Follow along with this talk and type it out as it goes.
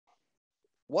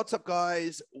What's up,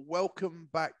 guys? Welcome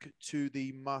back to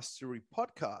the Mastery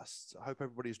Podcast. I hope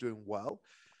everybody's doing well.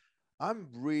 I'm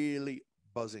really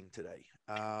buzzing today.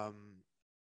 A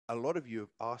lot of you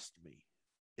have asked me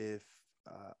if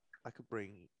I could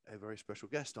bring a very special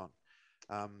guest on,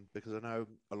 because I know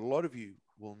a lot of you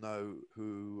will know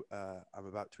who I'm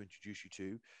about to introduce you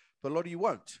to, but a lot of you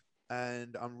won't.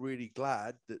 And I'm really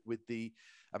glad that with the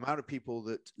amount of people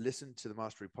that listen to the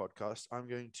Mastery Podcast, I'm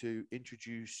going to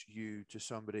introduce you to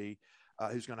somebody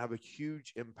who's going to have a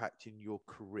huge impact in your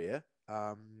career,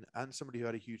 and somebody who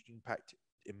had a huge impact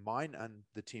in mine and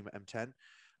the team at M10.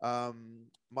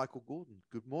 Michael Goulden,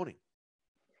 good morning.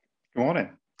 Good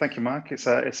morning. Thank you, Mark. It's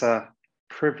a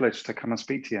privilege to come and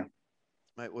speak to you.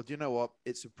 Mate, well, do you know what?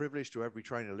 It's a privilege to every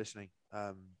trainer listening,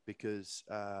 because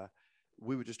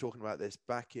we were just talking about this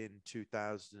back in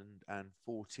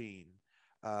 2014.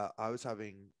 I was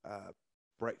having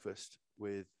breakfast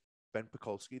with Ben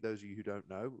Pekulski. Those of you who don't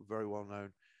know, very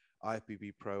well-known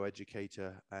IFBB pro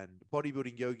educator and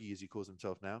bodybuilding yogi, as he calls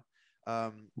himself now.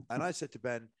 And I said to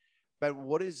Ben,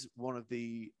 what is one of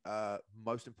the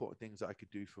most important things that I could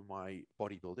do for my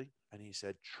bodybuilding? And he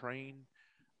said, train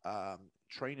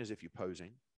as if you're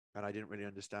posing. And I didn't really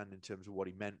understand in terms of what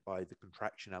he meant by the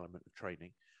contraction element of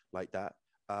training like that.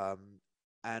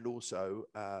 And also,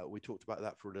 we talked about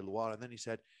that for a little while. And then he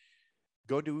said,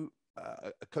 go and do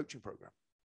a coaching program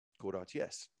called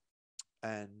RTS.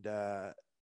 And I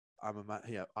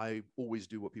always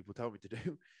do what people tell me to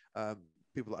do,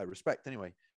 people that I respect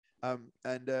anyway.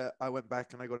 And I went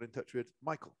back and I got in touch with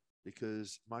Michael,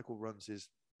 because Michael runs his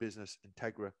business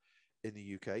Integra in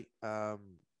the UK.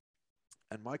 And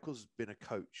Michael's been a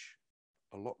coach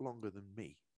a lot longer than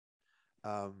me.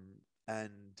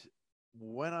 And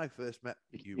when I first met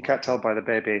you, You can't tell by the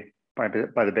baby, by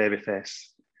the baby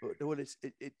face. Well, it's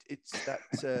that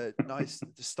nice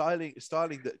styling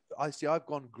that I see. I've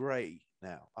gone grey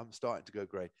now. I'm starting to go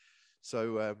grey.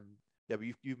 So yeah, but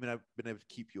you've been able to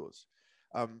keep yours.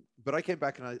 But I came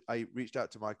back and I reached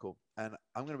out to Michael, and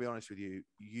I'm going to be honest with you.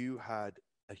 You had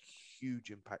a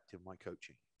huge impact in my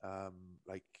coaching.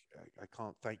 Like I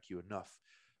can't thank you enough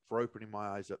for opening my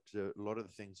eyes up to a lot of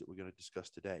the things that we're going to discuss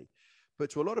today. But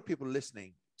to a lot of people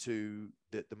listening to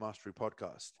the Mastery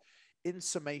Podcast, in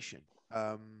summation,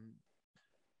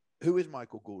 who is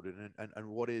Michael Goulden and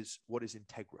what is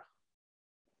Integra?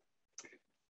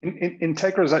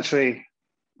 Integra is actually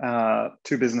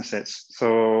two businesses.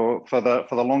 So for the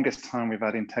longest time, we've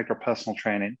had Integra Personal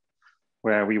Training,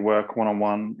 where we work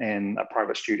one-on-one in a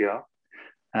private studio,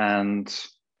 and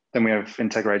then we have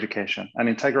Integra Education. And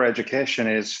Integra Education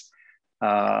is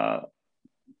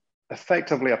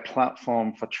effectively a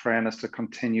platform for trainers to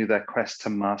continue their quest to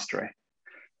mastery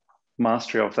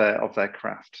of their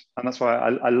craft. And that's why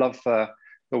I love the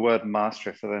word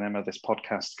mastery for the name of this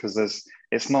podcast, because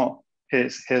it's not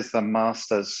here's the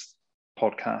master's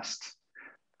podcast.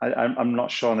 I'm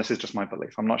not sure, and this is just my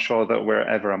belief, I'm not sure that we're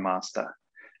ever a master,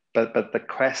 but the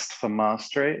quest for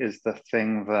mastery is the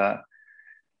thing that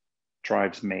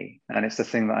drives me, and it's the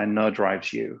thing that I know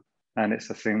drives you, and it's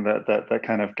the thing that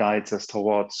kind of guides us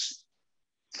towards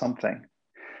something.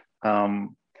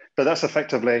 But that's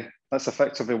effectively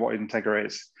what Integra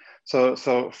is.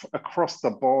 So across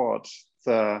the board,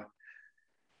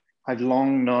 I've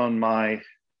long known my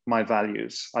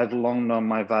values. I've long known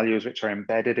my values, which are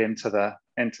embedded into the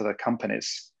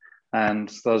companies,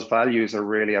 and those values are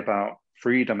really about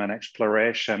freedom and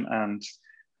exploration and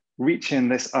reaching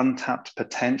this untapped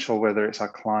potential, whether it's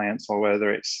our clients or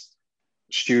whether it's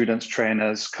students,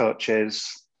 trainers, coaches,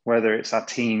 whether it's our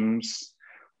teams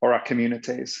or our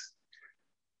communities.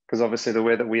 Because obviously the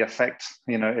way that we affect,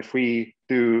 if we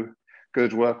do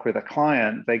good work with a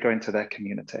client, they go into their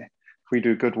community. If we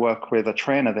do good work with a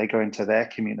trainer, they go into their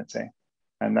community.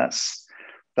 And that's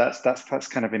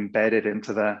kind of embedded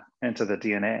into the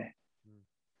DNA.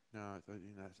 No,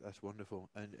 that's wonderful.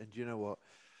 And you know what?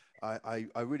 I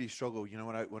really struggle.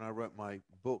 When I wrote my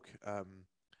book,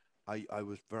 I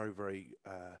was very, very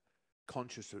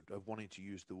conscious of wanting to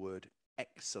use the word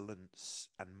excellence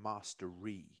and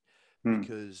mastery,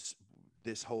 because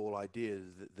this whole idea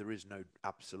that there is no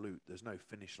absolute, there's no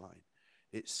finish line.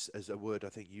 It's, as a word I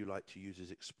think you like to use, is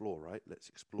explore, right? Let's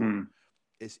explore.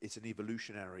 It's an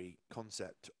evolutionary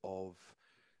concept of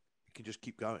you can just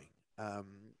keep going.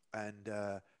 And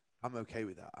I'm okay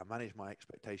with that. I managed my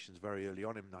expectations very early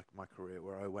on in my career,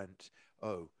 where I went,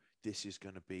 oh, this is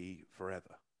going to be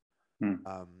forever.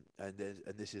 And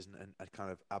this isn't a kind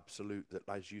of absolute that,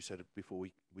 as you said before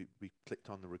we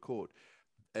clicked on the record,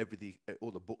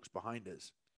 all the books behind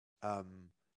us,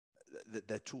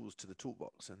 they're tools to the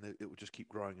toolbox, and it will just keep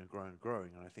growing and growing and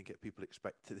growing. And I think people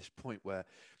expect to this point where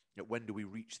when do we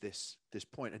reach this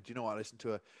point? And do you know what? I listened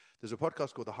to there's a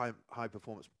podcast called the High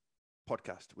Performance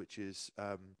Podcast, which is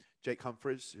Jake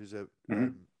Humphreys, who's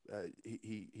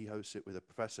he hosts it with a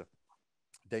professor,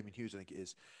 Damien Hughes, I think it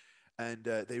is. And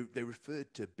they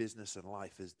referred to business and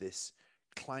life as this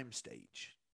climb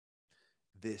stage,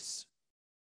 this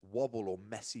wobble or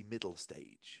messy middle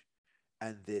stage,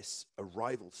 and this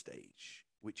arrival stage,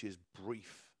 which is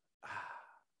brief.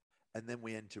 And then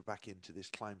we enter back into this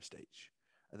climb stage.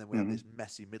 And then we have this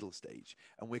messy middle stage.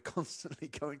 And we're constantly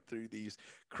going through these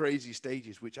crazy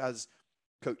stages, which as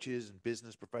coaches and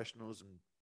business professionals and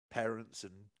parents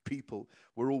and people,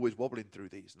 we're always wobbling through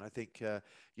these. And I think,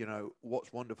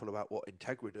 what's wonderful about what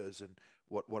Integra does and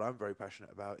what I'm very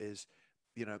passionate about is,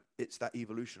 it's that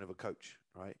evolution of a coach,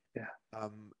 right? Yeah.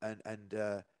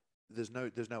 There's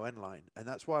no end line. And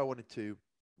that's why I wanted to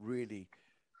really,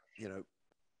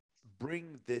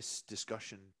 bring this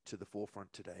discussion to the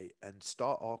forefront today and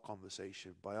start our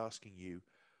conversation by asking you,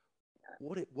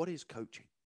 what is coaching?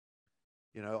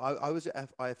 I was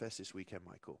at IFS this weekend,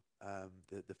 Michael,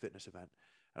 the fitness event,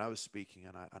 and I was speaking,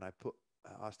 and I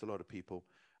asked a lot of people,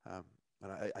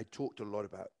 and I talked a lot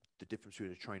about the difference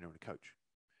between a trainer and a coach.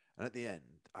 And at the end,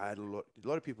 I had a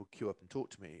lot of people queue up and talk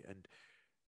to me, and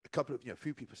a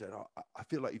few people said, "Oh, I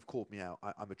feel like you've called me out.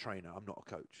 I'm a trainer. I'm not a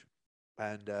coach."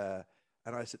 And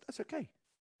I said, "That's okay."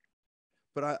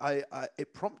 But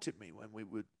it prompted me when we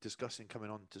were discussing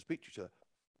coming on to speak to each other.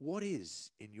 What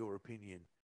is, in your opinion,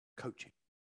 coaching?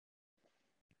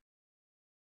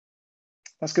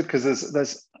 That's good,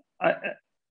 because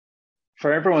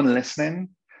for everyone listening,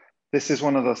 this is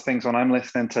one of those things when I'm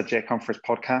listening to Jake Humphreys'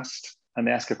 podcast and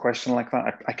they ask a question like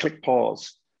that, I click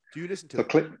pause. Do you listen to so it?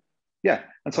 Click, yeah.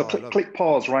 And so click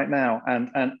pause right now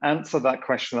and answer that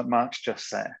question that Mark's just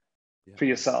said for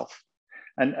yourself.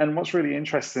 And what's really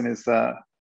interesting is that,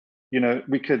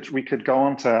 we could go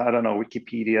on to, I don't know,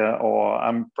 Wikipedia, or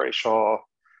I'm pretty sure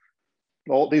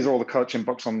these are all the coaching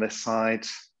books on this side,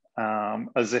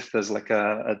 as if there's like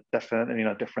a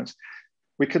definite, difference.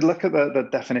 We could look at the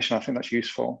definition. I think that's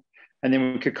useful. And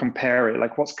then we could compare it,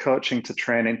 like what's coaching to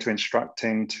training to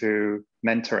instructing to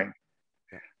mentoring.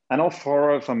 Yeah. And all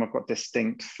four of them have got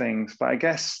distinct things, but I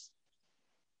guess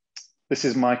this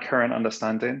is my current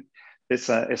understanding. It's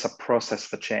a process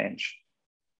for change.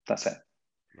 That's it.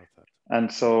 Love that.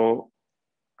 And so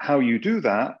how you do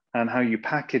that and how you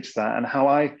package that and how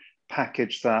I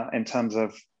package that in terms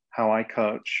of how I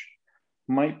coach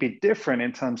might be different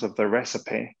in terms of the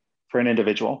recipe for an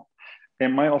individual. It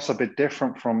might also be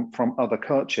different from other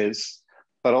coaches,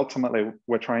 but ultimately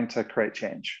we're trying to create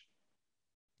change.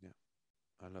 Yeah,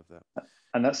 I love that.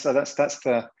 And that's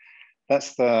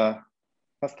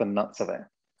the nuts of it.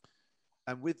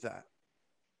 And with that,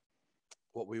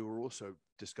 what we were also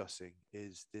discussing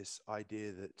is this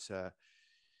idea that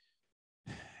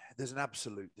there's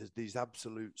these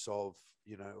absolutes of,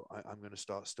 I'm going to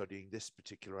start studying this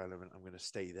particular element. I'm going to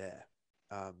stay there.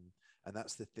 And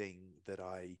that's the thing that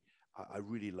I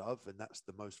really love. And that's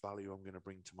the most value I'm going to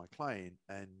bring to my client.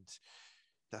 And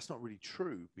that's not really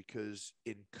true, because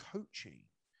in coaching,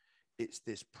 it's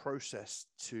this process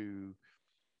to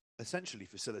essentially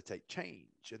facilitate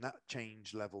change. And that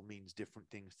change level means different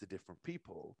things to different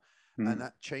people. And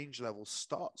that change level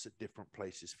starts at different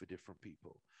places for different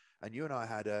people. And you and I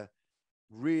had a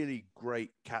really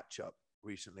great catch up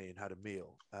recently and had a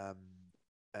meal.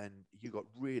 And you got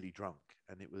really drunk,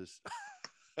 and it was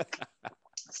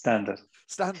standard.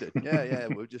 Yeah.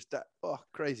 We're just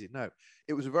crazy. No,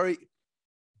 it was a very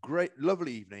great,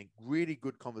 lovely evening, really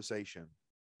good conversation.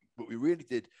 But we really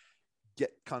did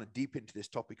get kind of deep into this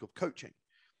topic of coaching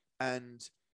and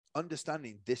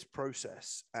understanding this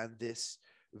process and this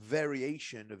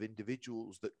variation of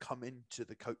individuals that come into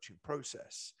the coaching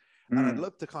process. And I'd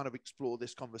love to kind of explore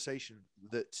this conversation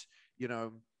that,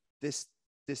 this,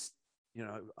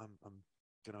 I'm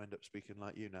going to end up speaking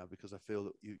like you now, because I feel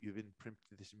that you've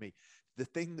imprinted this in me. The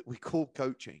thing that we call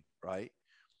coaching, right?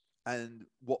 And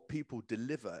what people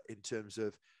deliver in terms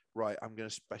of, right, I'm going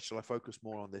to focus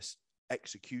more on this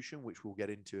execution, which we'll get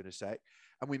into in a sec.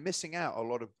 And we're missing out a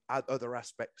lot of other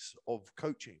aspects of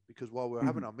coaching, because while we're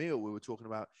having our meal, we were talking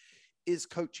about, is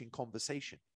coaching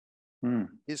conversation?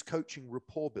 Is coaching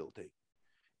rapport building?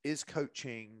 Is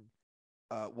coaching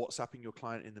WhatsApping your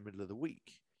client in the middle of the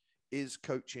week? Is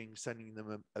coaching sending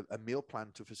them a meal plan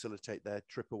to facilitate their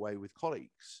trip away with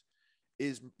colleagues?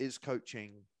 Is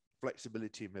coaching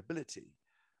flexibility and mobility?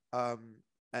 And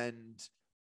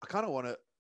I kind of want to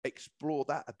explore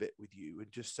that a bit with you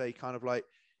and just say, kind of like,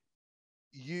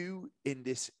 you in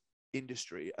this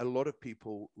industry, a lot of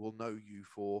people will know you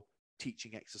for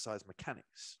teaching exercise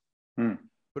mechanics.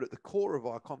 But at the core of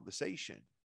our conversation,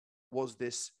 was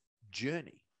this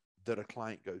journey that a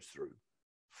client goes through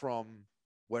from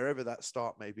wherever that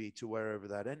start may be to wherever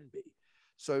that end be.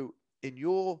 So in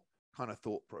your kind of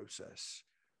thought process,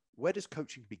 where does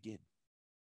coaching begin?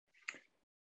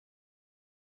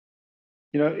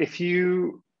 If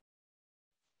you,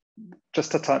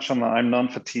 just to touch on that, I'm known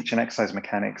for teaching exercise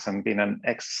mechanics and being an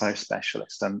exercise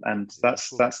specialist. And Yeah,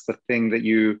 cool. that's the thing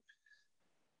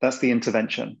that's the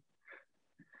intervention.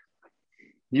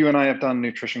 You and I have done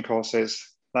nutrition courses.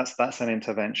 That's an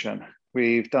intervention.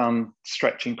 We've done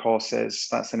stretching courses.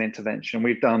 That's an intervention.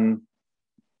 We've done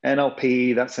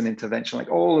NLP. That's an intervention. Like,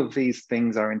 all of these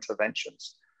things are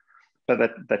interventions,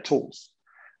 but they're tools,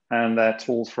 and they're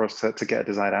tools for us to get a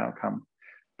desired outcome.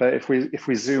 But if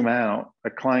we zoom out, a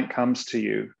client comes to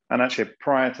you, and actually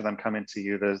prior to them coming to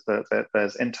you,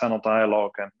 there's internal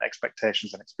dialogue and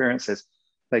expectations and experiences.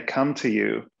 They come to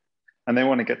you, and they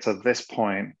want to get to this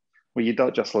point where you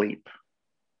don't just leap.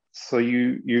 So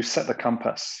you set the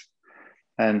compass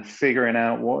and figuring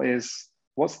out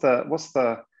what's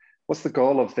the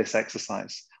goal of this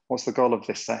exercise? What's the goal of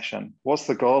this session? What's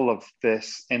the goal of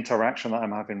this interaction that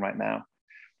I'm having right now?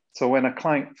 So when a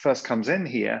client first comes in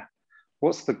here,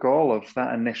 what's the goal of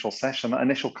that initial session, that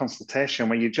initial consultation,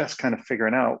 where you're just kind of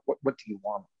figuring out what do you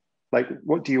want? Like,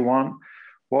 what do you want?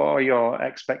 What are your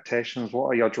expectations? What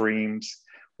are your dreams?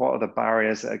 What are the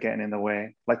barriers that are getting in the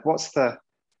way? Like,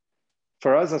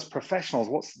 for us as professionals,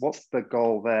 what's the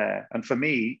goal there? And for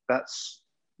me, that's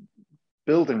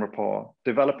building rapport,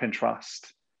 developing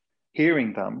trust,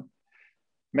 hearing them,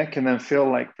 making them feel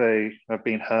like they have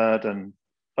been heard and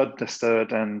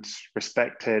understood and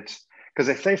respected. Because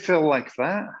if they feel like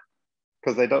that,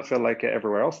 because they don't feel like it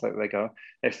everywhere else that they go,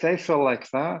 if they feel like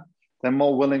that, they're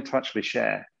more willing to actually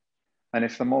share. And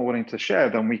if they're more willing to share,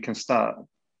 then we can start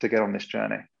to get on this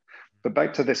journey. But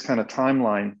back to this kind of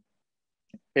timeline,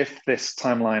 if this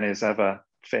timeline is ever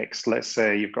fixed, let's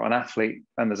say you've got an athlete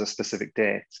and there's a specific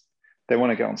date, they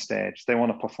want to get on stage, they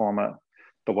want to perform at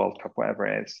the World Cup, whatever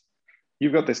it is.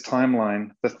 You've got this timeline.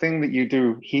 The thing that you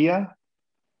do here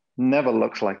never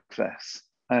looks like this.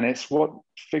 And it's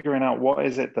figuring out what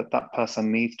is it that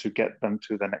person needs to get them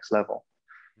to the next level.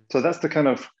 So that's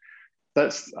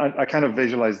I kind of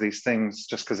visualize these things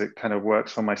just because it kind of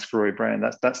works for my screwy brain.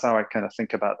 That's how I kind of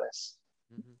think about this.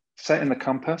 Mm-hmm. Setting the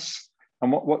compass,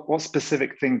 and what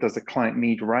specific thing does the client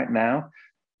need right now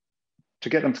to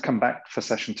get them to come back for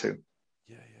session 2?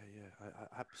 Yeah.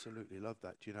 I absolutely love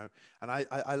that, and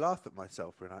I laugh at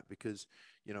myself, Renat, because,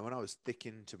 when I was thick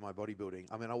into my bodybuilding,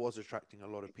 I mean, I was attracting a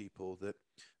lot of people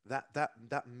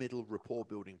that middle rapport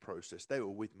building process. They were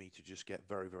with me to just get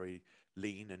very, very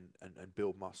lean and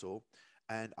build muscle.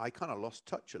 And I kind of lost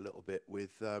touch a little bit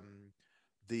with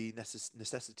the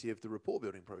necessity of the rapport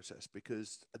building process,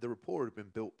 because the rapport had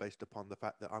been built based upon the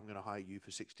fact that I'm going to hire you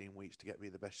for 16 weeks to get me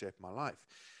the best shape of my life.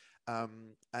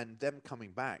 And them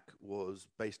coming back was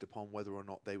based upon whether or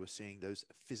not they were seeing those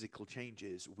physical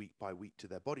changes week by week to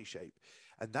their body shape.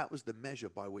 And that was the measure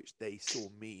by which they saw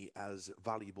me as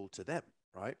valuable to them,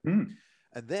 right? Mm.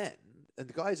 And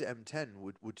the guys at M10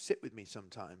 would sit with me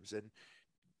sometimes, and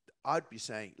I'd be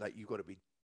saying, like, you've got to be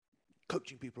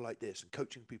coaching people like this and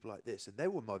coaching people like this. And they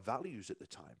were my values at the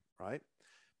time, right?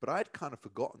 But I'd kind of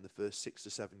forgotten the first 6 to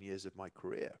 7 years of my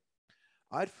career.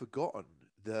 I'd forgotten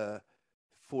the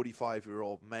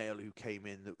 45-year-old male who came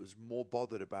in that was more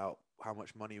bothered about how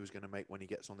much money he was going to make when he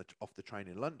gets off the train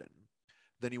in London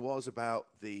than he was about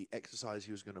the exercise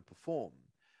he was going to perform.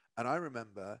 And I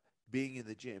remember being in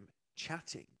the gym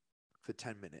chatting for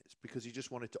 10 minutes because he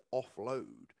just wanted to offload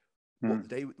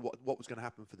what was going to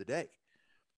happen for the day.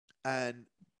 And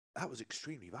that was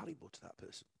extremely valuable to that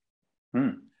person.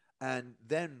 And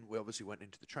then we obviously went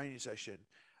into the training session,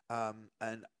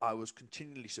 and I was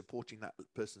continually supporting that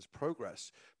person's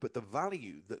progress. But the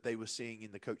value that they were seeing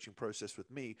in the coaching process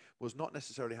with me was not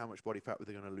necessarily how much body fat were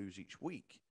they going to lose each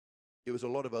week. It was a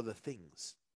lot of other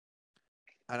things.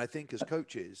 And I think as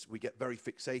coaches, we get very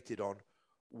fixated on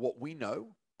what we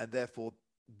know, and therefore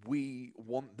we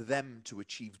want them to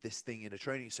achieve this thing in a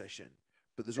training session.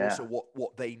 But there's also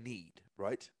what they need,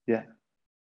 right? Yeah.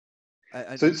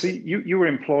 So you were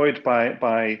employed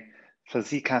by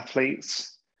physique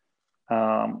athletes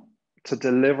to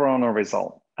deliver on a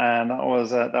result, and that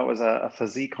was a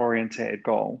physique oriented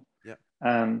goal. Yeah.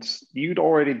 And you'd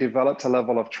already developed a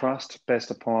level of trust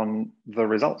based upon the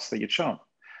results that you'd shown,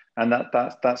 and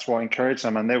that's what encouraged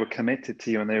them, and they were committed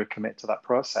to you, and they were committed to that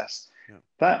process. Yeah.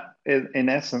 That in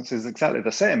essence is exactly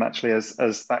the same actually as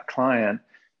that client.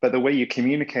 But the way you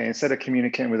communicate, instead of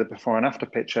communicating with a before and after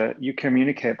picture, you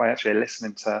communicate by actually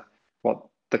listening to what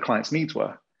the client's needs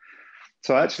were.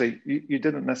 So actually, you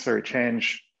didn't necessarily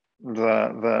change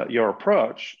your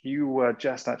approach, you were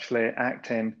just actually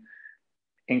acting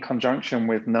in conjunction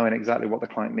with knowing exactly what the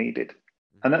client needed.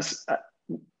 And that's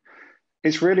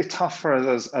it's really tough for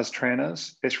us as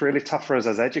trainers. It's really tough for us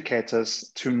as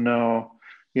educators to know,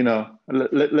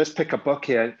 let's pick a book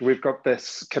here. We've got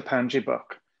this Kapanji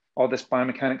book or this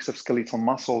biomechanics of skeletal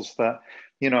muscles that,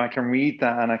 I can read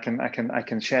that and I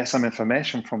can share some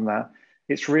information from that.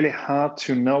 It's really hard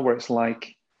to know what it's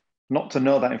like not to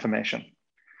know that information.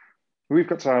 We've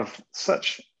got to have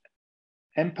such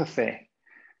empathy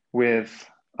with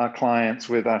our clients,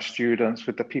 with our students,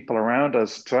 with the people around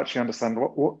us to actually understand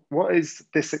what is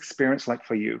this experience like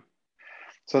for you.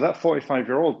 So that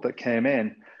 45-year-old that came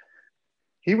in,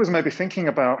 he was maybe thinking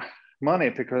about money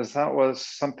because that was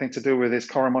something to do with his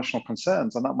core emotional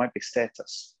concerns, and that might be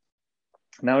status.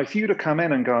 Now, if you'd have come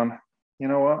in and gone, you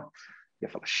know what, you're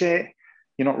full of shit,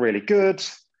 you're not really good,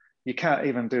 you can't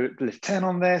even lift 10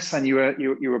 on this, and you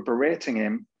were berating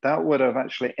him, that would have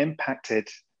actually impacted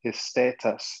his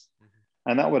status.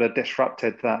 And that would have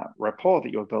disrupted that rapport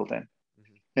that you were building.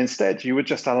 Instead, you were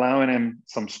just allowing him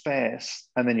some space,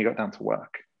 and then you got down to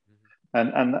work.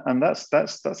 And that's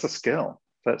a skill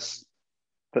that's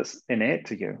innate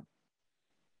to you.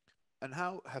 And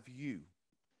how have you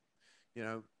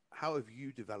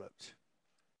developed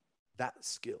that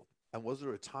skill? And was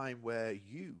there a time where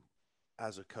you,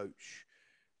 as a coach,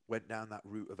 went down that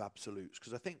route of absolutes?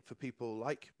 Because I think for people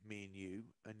like me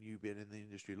and you being in the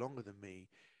industry longer than me,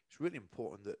 it's really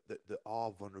important that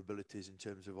our vulnerabilities in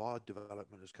terms of our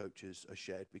development as coaches are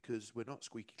shared, because we're not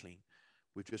squeaky clean.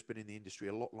 We've just been in the industry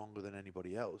a lot longer than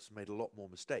anybody else, made a lot more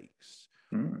mistakes.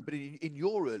 But in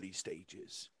your early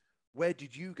stages, where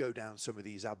did you go down some of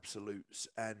these absolutes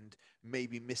and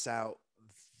maybe miss out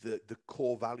the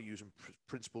core values and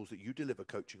principles that you deliver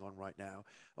coaching on right now?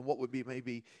 And what would be,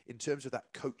 maybe in terms of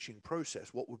that coaching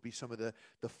process, what would be some of the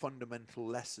fundamental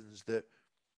lessons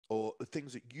or the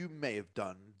things that you may have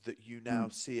done that you now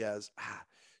see as,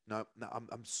 no,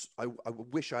 I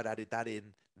wish I'd added that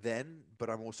in then, but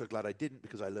I'm also glad I didn't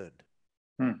because I learned.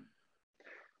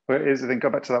 Well, I think, go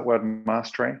back to that word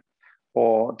mastery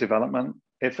or development.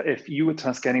 If you were to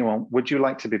ask anyone, would you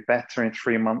like to be better in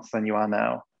 3 months than you are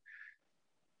now?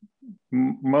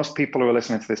 Most people who are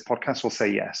listening to this podcast will say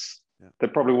yes. Yeah. They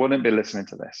probably wouldn't be listening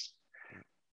to this. Yeah.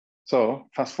 So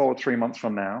fast forward 3 months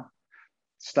from now,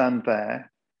 stand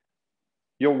there.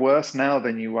 You're worse now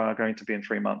than you are going to be in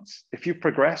 3 months. If you've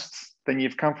progressed, then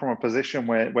you've come from a position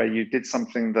where you did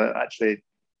something that actually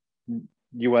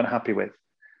you weren't happy with.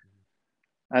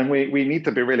 And we need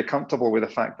to be really comfortable with the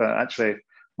fact that actually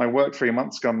my work 3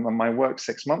 months ago and my work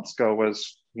 6 months ago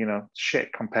was,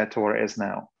 shit compared to what it is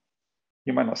now.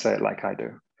 You might not say it like I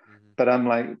do, but I'm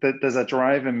like, there's a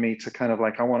drive in me to kind of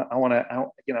like, I want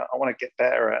to get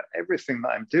better at everything that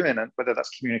I'm doing, and whether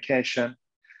that's communication,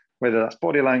 whether that's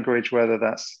body language, whether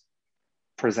that's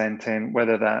presenting,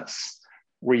 whether that's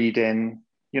reading,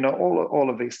 all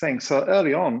of these things. So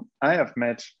early on, I have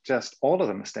made just all of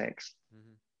the mistakes,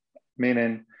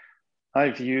 meaning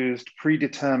I've used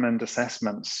predetermined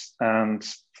assessments and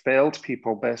failed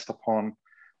people based upon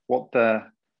what the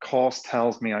course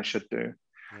tells me I should do.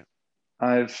 Yeah.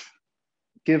 I've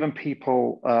given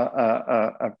people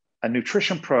a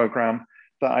nutrition program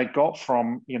that I got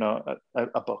from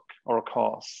a book or a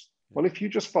course. Yeah. Well, if you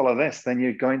just follow this, then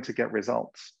you're going to get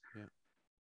results.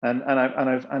 Yeah. And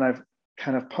I've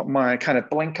kind of put my kind of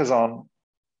blinkers on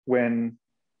when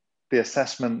the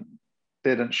assessment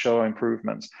didn't show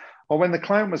improvements, or when the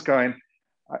client was going,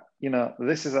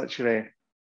 this is actually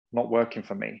not working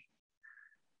for me.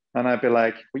 And I'd be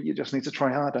like, well, you just need to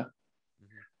try harder.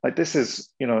 Like, this is,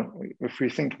 if we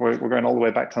think we're going all the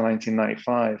way back to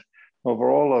 1995,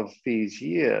 over all of these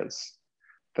years,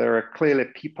 there are clearly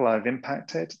people I've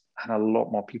impacted and a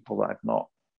lot more people that I've not.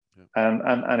 Yeah.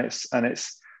 And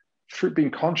it's through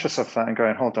being conscious of that and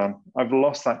going, hold on, I've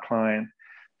lost that client.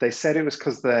 They said it was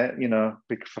because they're,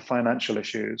 for financial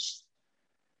issues.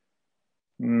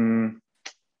 They've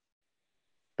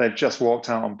just walked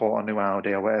out and bought a new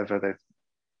Audi or whatever.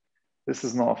 This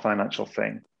is not a financial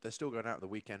thing. They're still going out on the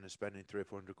weekend and spending 300 or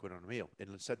 400 quid on a meal,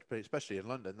 especially in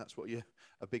London. That's what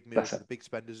a big meal for the big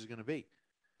spenders is going to be.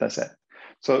 That's it.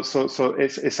 So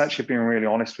it's actually being really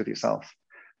honest with yourself,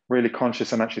 really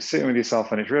conscious, and actually sitting with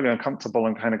yourself, and it's really uncomfortable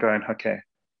and kind of going, okay,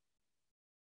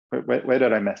 where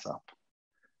did I mess up?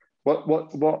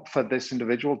 What for this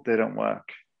individual didn't work?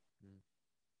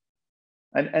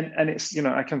 And it's,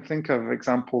 I can think of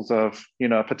examples of,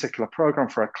 a particular program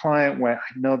for a client where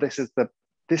I know this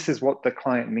is what the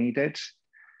client needed.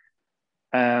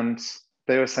 And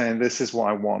they were saying, this is what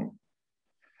I want.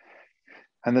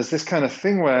 And there's this kind of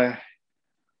thing where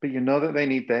but you know that they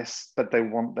need this, but they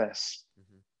want this.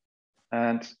 Mm-hmm.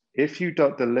 And if you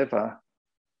don't deliver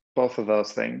both of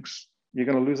those things, you're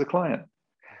going to lose a client.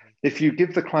 Mm-hmm. If you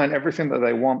give the client everything that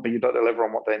they want, but you don't deliver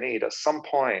on what they need, at some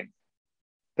point,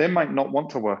 they might not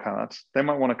want to work hard. They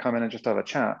might want to come in and just have a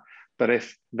chat. But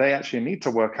if they actually need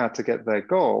to work hard to get their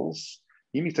goals,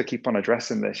 you need to keep on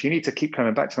addressing this. You need to keep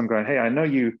coming back to them going, hey, I know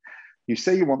you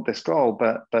say you want this goal,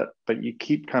 but you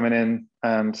keep coming in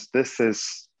and this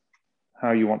is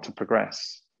how you want to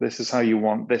progress. This is how you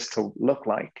want this to look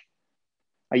like.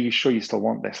 Are you sure you still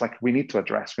want this? Like, we need to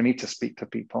address, we need to speak to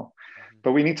people, Mm-hmm.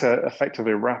 but we need to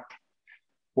effectively wrap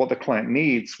what the client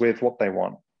needs with what they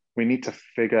want. We need to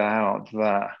figure out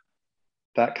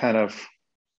that kind of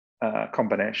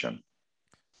combination.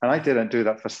 And I didn't do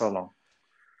that for so long.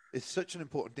 It's such an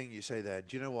important thing you say there.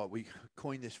 Do you know what? We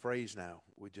coined this phrase now.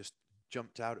 We just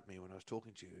jumped out at me when I was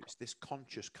talking to you. It's this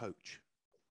conscious coach.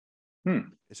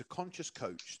 It's a conscious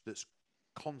coach that's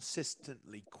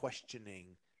consistently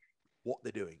questioning what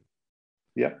they're doing.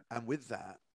 Yeah. And with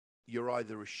that, you're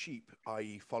either a sheep,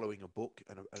 i.e. following a book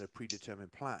and a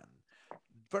predetermined plan,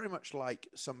 very much like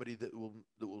somebody that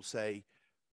will say,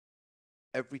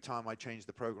 every time I change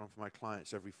the program for my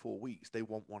clients every 4 weeks, they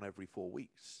want one every 4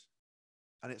 weeks.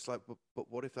 And it's like, but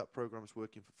what if that program's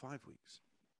working for 5 weeks?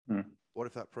 What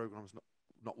if that program's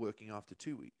not working after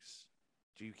 2 weeks?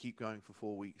 Do you keep going for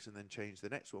 4 weeks and then change the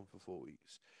next one for 4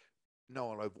 weeks?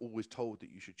 No, I've always told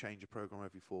that you should change a program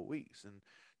every 4 weeks. And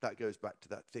that goes back to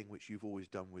that thing which you've always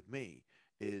done with me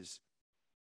is,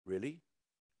 really?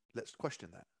 Let's question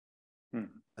that.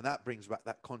 And that brings back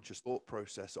that conscious thought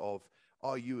process of,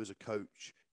 are you as a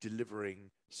coach delivering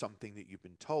something that you've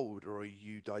been told, or are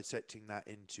you dissecting that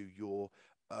into your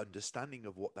understanding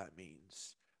of what that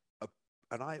means?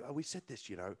 And I always said this,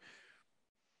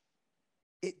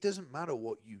 it doesn't matter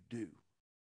what you do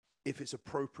if it's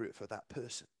appropriate for that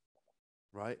person,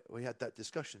 right? We had that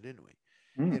discussion, didn't we?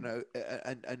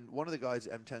 And one of the guys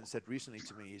at M10 said recently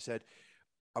to me, he said,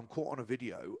 I'm caught on a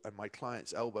video and my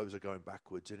client's elbows are going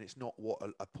backwards and it's not what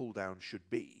a pull down should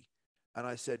be. And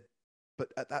I said,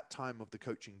 but at that time of the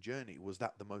coaching journey, was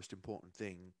that the most important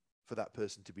thing for that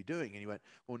person to be doing? And he went,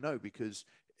 well, no, because,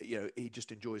 he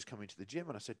just enjoys coming to the gym.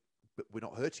 And I said, but we're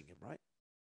not hurting him, right?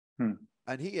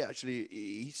 And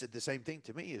he said the same thing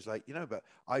to me. Is like, but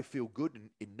I feel good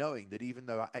in knowing that even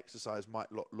though our exercise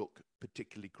might not look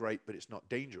particularly great, but it's not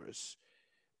dangerous,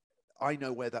 I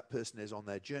know where that person is on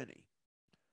their journey.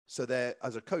 So they're,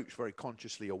 as a coach, very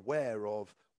consciously aware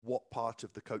of what part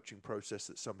of the coaching process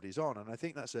that somebody's on. And I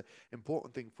think that's an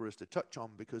important thing for us to touch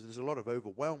on, because there's a lot of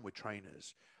overwhelm with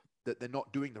trainers that they're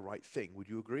not doing the right thing. Would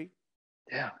you agree?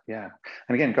 Yeah.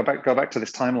 And again, go back to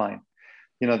this timeline.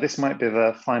 This might be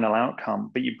the final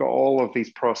outcome, but you've got all of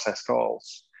these process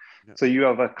goals. Yeah. So you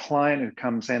have a client who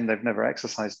comes in, they've never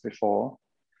exercised before,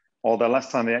 or the last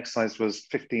time they exercised was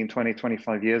 15, 20,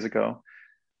 25 years ago.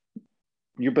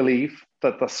 You believe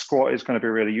that the squat is going to be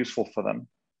really useful for them.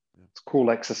 Yeah. It's a cool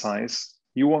exercise.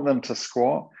 You want them to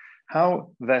squat.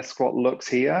 How their squat looks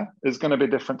here is going to be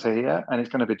different to here, and it's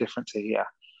going to be different to here.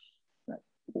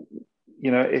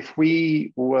 If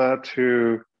we were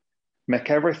to make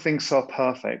everything so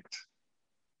perfect,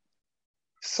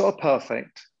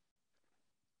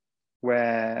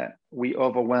 where we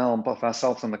overwhelm both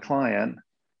ourselves and the client,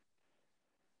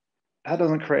 that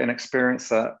doesn't create an experience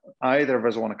that either of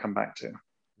us want to come back to.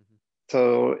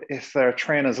 So if there are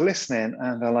trainers listening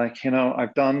and they're like,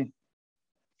 I've done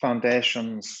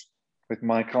foundations with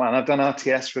Michael and I've done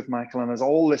RTS with Michael, and there's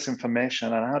all this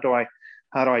information, and how do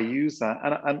I use that?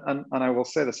 And I will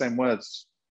say the same words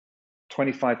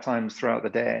 25 times throughout the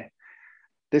day.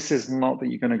 This is not that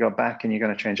you're going to go back and you're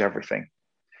going to change everything.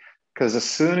 Because as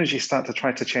soon as you start to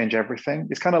try to change everything,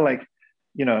 it's kind of like,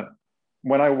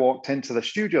 when I walked into the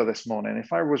studio this morning,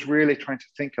 if I was really trying to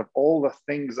think of all the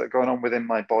things that are going on within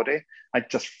my body, I'd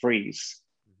just freeze.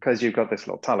 Because you've got this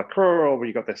little talocrural,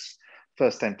 you've got this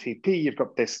first MTP, you've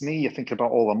got this knee, you're thinking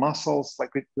about all the muscles.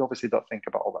 Like, we obviously don't think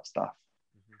about all that stuff.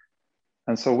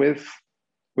 And so with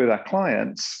our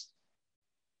clients,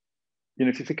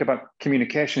 if you think about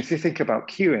communication, if you think about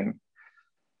cueing,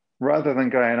 rather than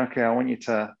going, okay, I want you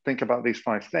to think about these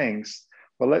 5 things,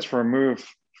 well, let's remove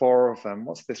 4 of them.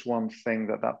 What's this one thing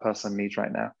that person needs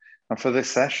right now? And for this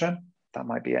session, that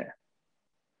might be it.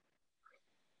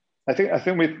 I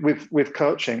think with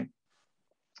coaching,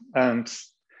 and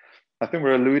I think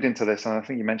we're alluding to this, and I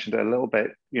think you mentioned it a little bit,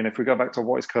 if we go back to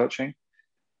what is coaching,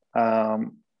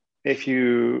 if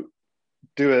you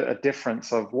do a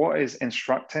difference of what is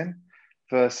instructing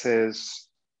versus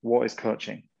what is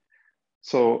coaching.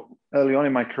 So early on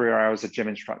in my career, I was a gym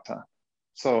instructor.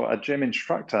 So a gym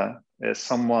instructor It's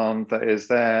someone that is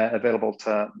there available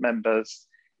to members.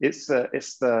 It's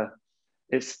the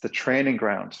training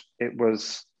ground. It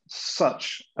was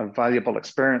such a valuable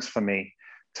experience for me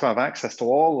to have access to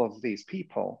all of these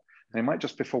people. And it might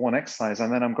just be for one exercise,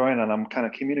 and then I'm going and I'm kind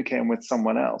of communicating with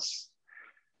someone else.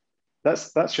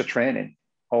 That's your training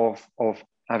of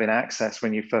having access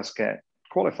when you first get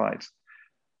qualified.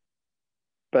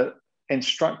 But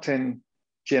instructing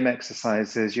gym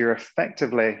exercises, you're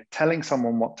effectively telling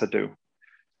someone what to do,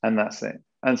 and that's it.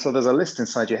 And so there's a list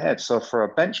inside your head. So for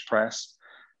a bench press,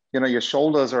 your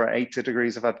shoulders are at 80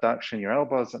 degrees of abduction, your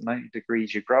elbows at 90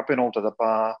 degrees, you're grabbing hold of the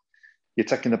bar, you're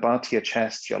taking the bar to your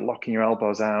chest, you're locking your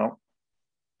elbows out.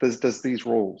 There's these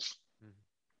rules. Mm-hmm.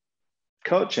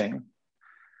 Coaching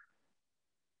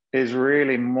is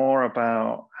really more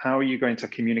about how are you going to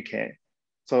communicate.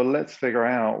 So let's figure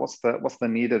out what's the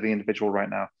need of the individual right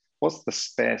now. What's the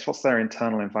space? What's their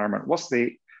internal environment? What's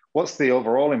the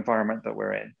overall environment that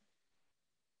we're in?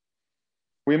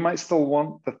 We might still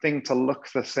want the thing to look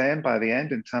the same by the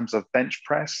end in terms of bench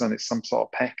press, and it's some sort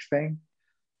of pec thing.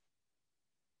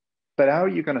 But how are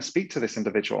you going to speak to this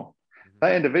individual? Mm-hmm.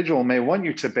 That individual may want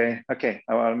you to be, okay,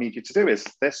 what I need you to do is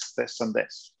this, this, and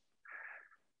this.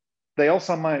 They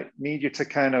also might need you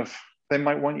to they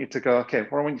might want you to go, okay,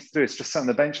 what I want you to do is just sit on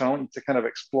the bench and I want you to kind of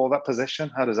explore that position.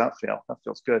 How does that feel? That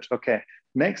feels good. Okay,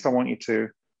 next I want you to,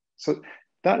 so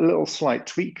that little slight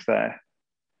tweak there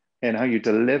in how you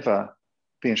deliver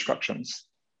the instructions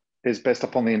is based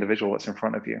upon the individual that's in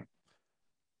front of you.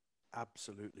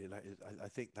 Absolutely. I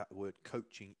think that word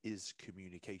coaching is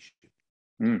communication.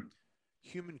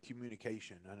 Human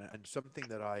communication, and something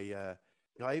that I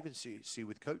even see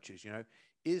with coaches,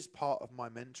 is part of my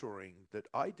mentoring that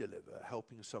I deliver,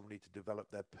 helping somebody to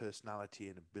develop their personality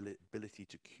and ability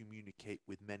to communicate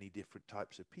with many different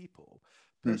types of people.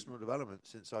 Personal development,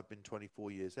 since I've been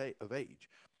 24 years of age,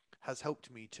 has helped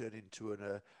me turn into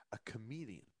a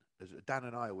chameleon. As Dan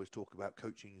and I always talk about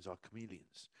coaching as our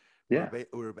chameleons. Yeah.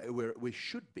 We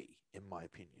should be, in my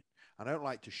opinion. And I don't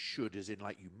like to should as in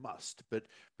like you must, but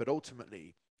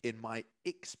ultimately, in my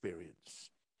experience,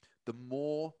 the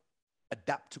more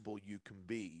adaptable you can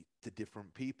be to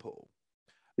different people.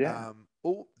 Yeah.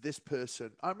 This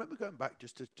person, I remember going back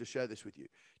just to share this with you. Do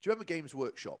you remember Games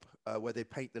Workshop where they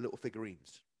paint the little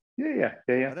figurines? Yeah.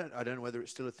 I don't know whether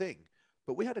it's still a thing,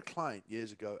 but we had a client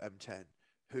years ago, M10,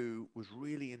 who was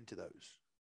really into those.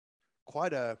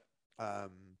 Quite an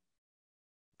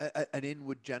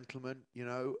inward gentleman,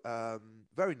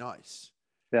 very nice.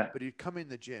 Yeah. But he'd come in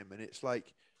the gym and it's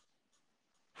like,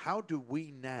 how do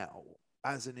we now,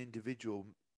 as an individual,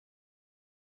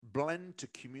 blend to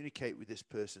communicate with this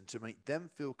person to make them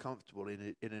feel comfortable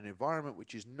in an environment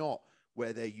which is not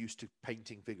where they're used to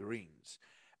painting figurines,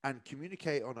 and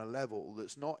communicate on a level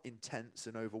that's not intense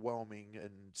and overwhelming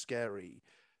and scary.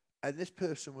 And this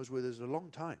person was with us a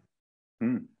long time.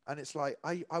 And it's like,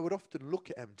 I would often look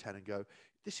at M10 and go,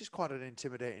 this is quite an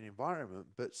intimidating environment,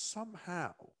 but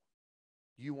somehow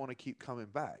you want to keep coming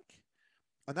back.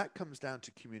 And that comes down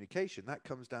to communication. That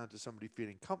comes down to somebody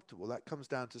feeling comfortable. That comes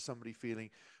down to somebody feeling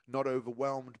not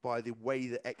overwhelmed by the way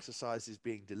that exercise is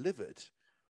being delivered.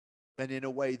 And in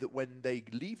a way that when they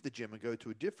leave the gym and go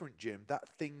to a different gym, that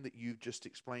thing that you've just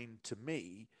explained to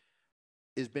me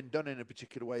has been done in a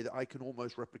particular way that I can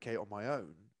almost replicate on my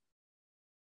own.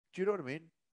 Do you know what I mean?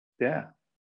 Yeah.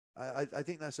 I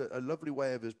think that's a lovely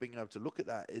way of us being able to look at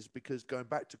that, is because going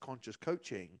back to conscious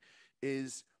coaching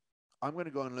is, I'm going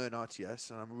to go and learn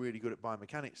RTS and I'm really good at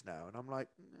biomechanics now. And I'm like,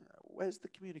 where's the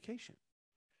communication?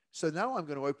 So now I'm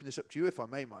going to open this up to you, if I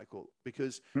may, Michael,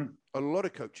 because a lot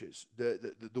of coaches,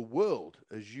 the world,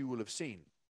 as you will have seen,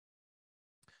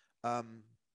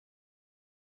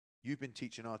 you've been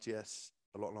teaching RTS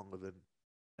a lot longer than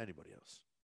anybody else.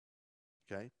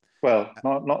 Okay. Well,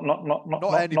 not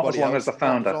as long as the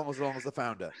founder. Not as long as the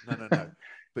founder. No.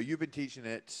 But you've been teaching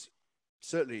it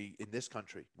certainly in this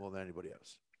country more than anybody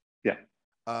else. Yeah.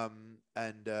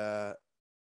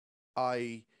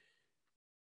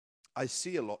 I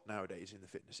see a lot nowadays in the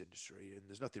fitness industry, and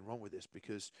there's nothing wrong with this,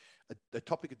 because a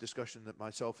topic of discussion that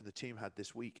myself and the team had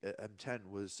this week at M10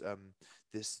 was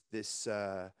this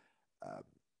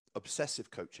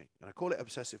obsessive coaching. And I call it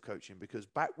obsessive coaching because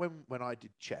back when I did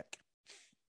check,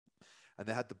 and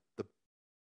they had the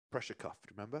pressure cuff,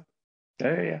 remember?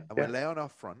 Yeah. And we lay on our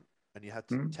front, and you had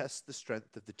to test the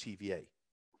strength of the TVA.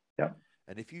 Yeah.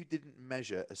 And if you didn't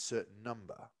measure a certain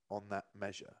number on that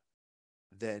measure,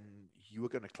 then you were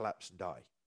going to collapse and die.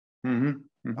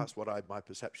 That's what my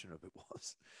perception of it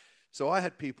was. So I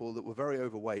had people that were very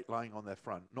overweight lying on their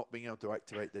front, not being able to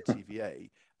activate their TVA,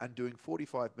 and doing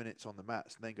 45 minutes on the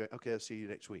mats and then going, okay, I'll see you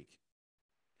next week.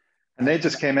 And they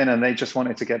just came in and they just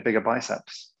wanted to get bigger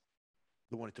biceps.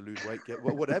 They wanted to lose weight, get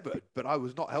whatever, but I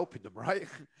was not helping them, right?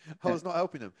 I was not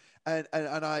helping them. And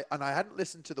I hadn't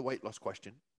listened to the weight loss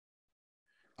question.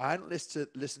 I hadn't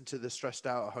listened to the stressed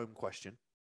out at home question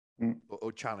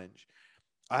or challenge.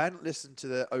 I hadn't listened to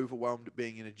the overwhelmed at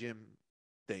being in a gym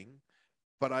thing,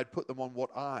 but I'd put them on what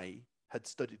I had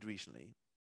studied recently.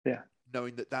 Yeah.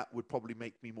 Knowing that would probably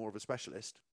make me more of a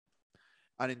specialist.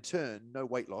 And in turn, no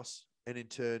weight loss. And in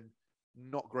turn,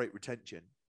 not great retention.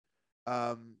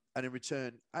 And in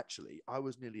return, actually, I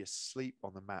was nearly asleep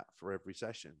on the mat for every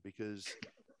session because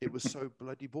it was so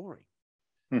bloody boring.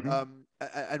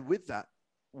 And with that,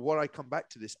 what I come back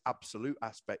to this absolute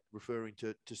aspect, referring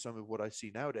to some of what I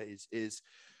see nowadays, is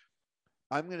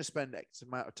I'm going to spend X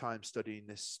amount of time studying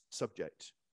this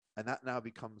subject. And that now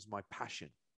becomes my passion.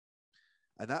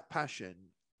 And that passion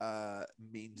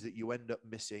means that you end up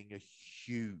missing a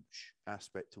huge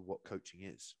aspect of what coaching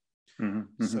is.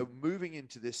 So moving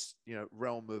into this,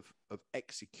 realm of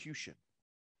execution,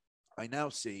 I now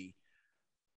see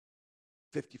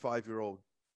 55-year-old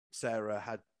Sarah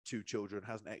had 2 children,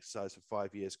 hasn't exercised for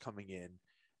 5 years, coming in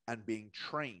and being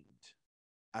trained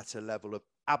at a level of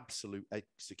absolute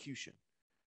execution,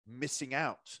 missing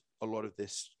out a lot of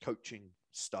this coaching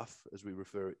stuff, as we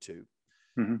refer it to.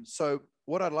 So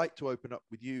what I'd like to open up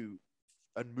with you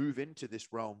and move into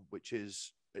this realm, which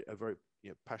is a very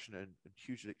passionate and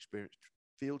hugely experienced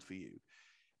field for you,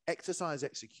 exercise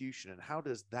execution, and how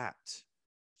does that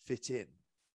fit in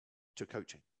to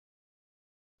coaching?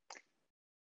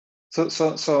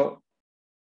 So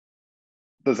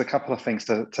there's a couple of things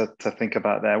to think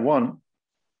about there. One,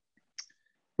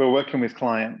 we're working with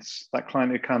clients, that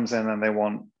client who comes in and they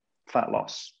want fat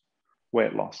loss,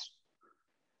 weight loss.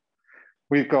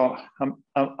 We've got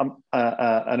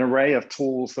an array of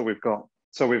tools that we've got.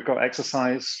 So we've got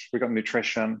exercise, we've got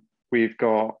nutrition, we've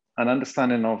got an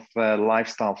understanding of their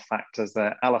lifestyle factors,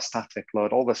 their allostatic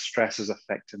load, all the stresses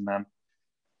affecting them,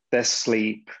 their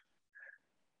sleep.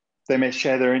 They may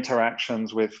share their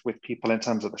interactions with people in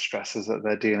terms of the stresses that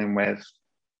they're dealing with.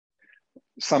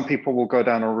 Some people will go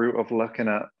down a route of looking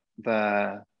at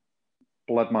their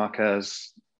blood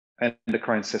markers,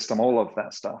 endocrine system, all of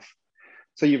that stuff.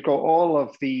 So you've got all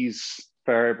of these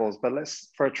variables, but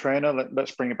for a trainer,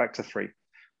 let's bring it back to 3.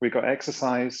 We've got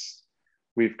exercise,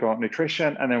 we've got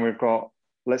nutrition, and then we've got,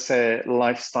 let's say,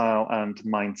 lifestyle and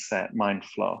mindset, mind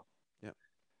flow. Yeah.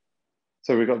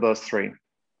 So we've got those 3.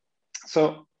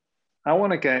 So I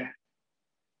want to get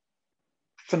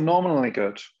phenomenally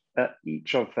good at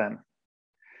each of them.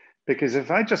 Because if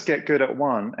I just get good at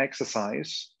one,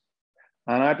 exercise,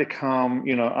 and I become,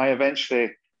 I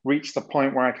eventually reach the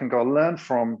point where I can go learn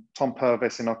from Tom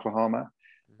Purvis in Oklahoma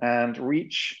and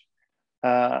reach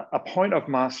a point of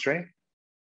mastery,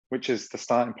 which is the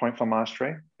starting point for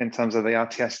mastery in terms of the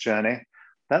RTS journey,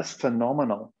 that's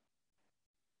phenomenal.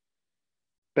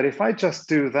 But if I just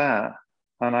do that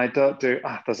and I don't do,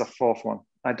 there's a 4th one.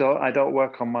 I don't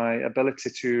work on my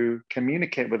ability to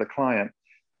communicate with a client.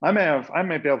 I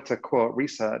may be able to quote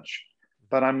research,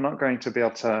 but I'm not going to be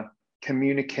able to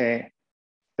communicate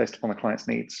based upon the client's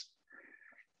needs.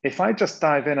 If I just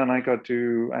dive in and I go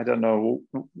do, I don't know,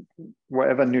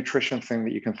 whatever nutrition thing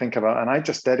that you can think about, and I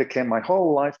just dedicate my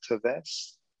whole life to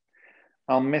this,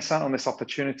 I'll miss out on this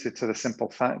opportunity to the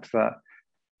simple fact that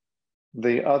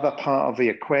the other part of the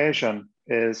equation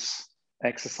is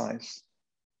exercise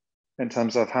in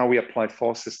terms of how we apply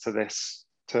forces to this,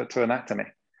 to anatomy,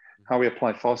 how we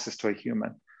apply forces to a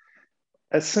human.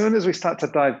 As soon as we start to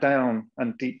dive down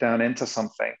and deep down into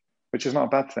something, which is not a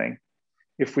bad thing,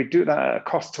 if we do that at a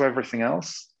cost to everything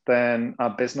else, then our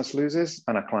business loses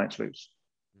and our clients lose.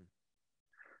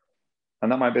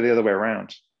 And that might be the other way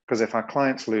around. Because if our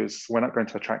clients lose, we're not going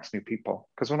to attract new people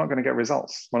because we're not going to get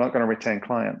results. We're not going to retain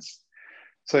clients.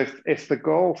 So if the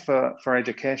goal for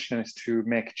education is to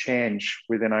make change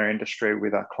within our industry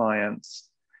with our clients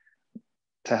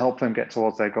to help them get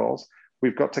towards their goals,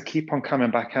 we've got to keep on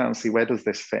coming back out and see, where does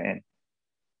this fit in?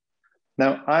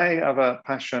 Now, I've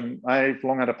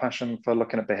long had a passion for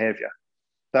looking at behavior.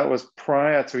 That was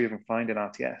prior to even finding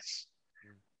RTS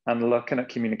and looking at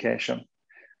communication.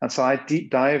 And so I deep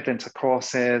dived into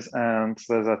courses, and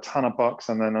there's a ton of books,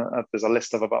 and then there's a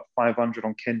list of about 500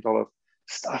 on Kindle of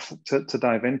stuff to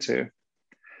dive into.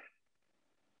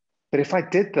 But if I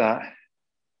did that,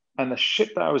 and the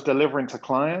shit that I was delivering to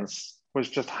clients was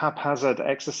just haphazard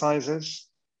exercises,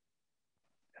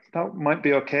 that might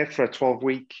be okay for a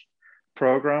 12-week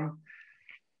program.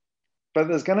 But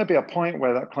there's going to be a point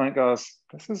where that client goes,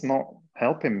 this is not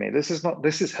helping me. This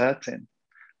is hurting.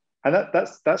 And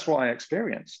that's what I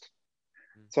experienced.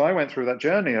 So I went through that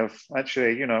journey of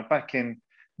actually, back in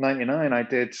 99, I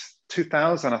did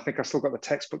 2000. I think I still got the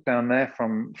textbook down there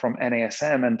from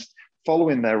NASM, and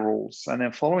following their rules, and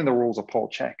then following the rules of Paul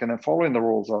Check, and then following the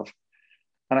rules of,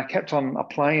 and I kept on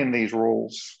applying these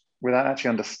rules without actually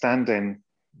understanding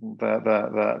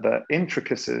the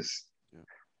intricacies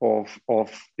of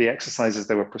the exercises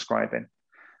they were prescribing.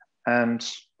 And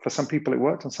for some people it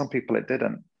worked, and some people it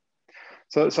didn't.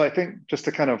 So I think, just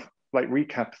to kind of like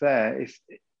recap there, if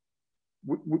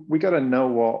we got to know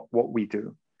what we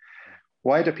do.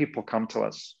 Why do people come to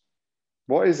us?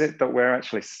 What is it that we're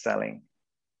actually selling?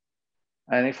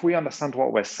 And if we understand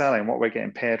what we're selling, what we're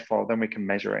getting paid for, then we can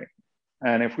measure it.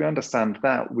 And if we understand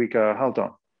that, we go, hold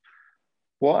on,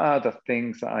 what are the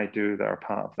things that I do that are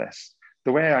part of this?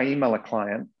 The way I email a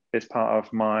client is part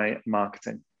of my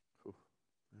marketing.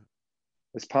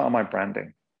 It's part of my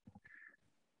branding.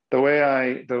 The way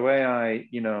I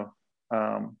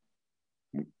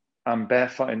I'm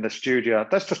barefoot in the studio,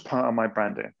 that's just part of my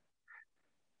branding.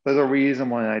 There's a reason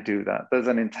why I do that. There's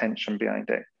an intention behind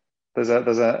it. There's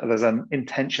an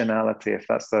intentionality, if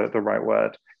that's the right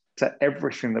word, to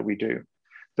everything that we do.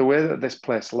 The way that this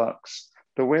place looks,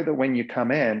 the way that when you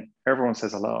come in, everyone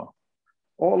says hello.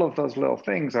 All of those little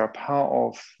things are part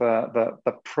of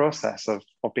the process of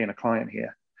being a client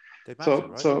here. They matter,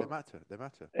 right? So they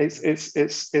matter.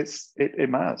 It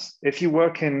matters. If you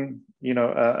work in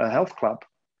a health club,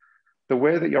 the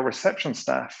way that your reception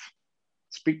staff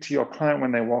speak to your client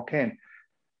when they walk in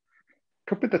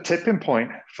could be the tipping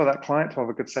point for that client to have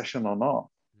a good session or not.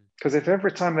 Because if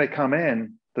every time they come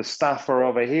in, the staff are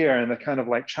over here and they're kind of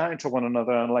like chatting to one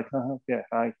another and like, oh, yeah,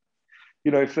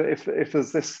 if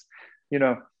there's this,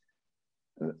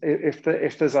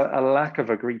 if there's a lack of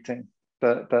a greeting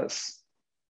that's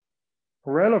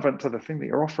relevant to the thing that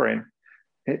you're offering,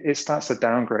 it starts to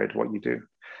downgrade what you do.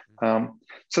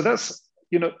 So that's,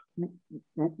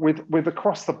 with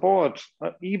across the board,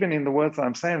 even in the words that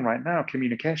I'm saying right now,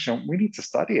 communication, we need to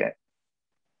study it.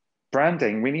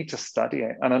 Branding, we need to study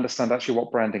it and understand actually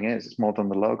what branding is. It's more than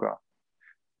the logo.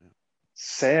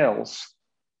 Sales,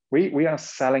 we are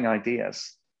selling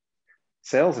ideas.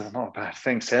 Sales is not a bad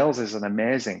thing. Sales is an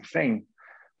amazing thing.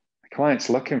 The client's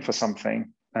looking for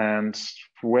something and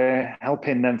we're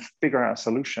helping them figure out a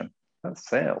solution. That's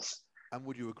sales. And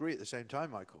would you agree at the same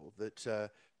time, Michael, that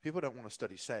people don't want to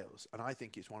study sales? And I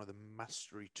think it's one of the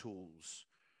mastery tools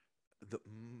that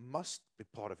must be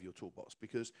part of your toolbox,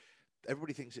 because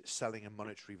everybody thinks it's selling a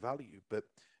monetary value. But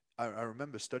I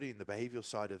remember studying the behavioral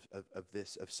side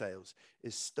of sales.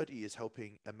 Study is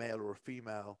helping a male or a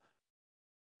female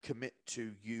commit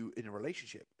to you in a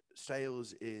relationship.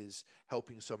 Sales is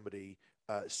helping somebody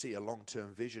see a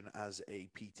long-term vision as a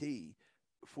PT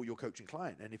for your coaching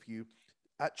client. And if you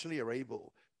actually are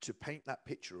able to paint that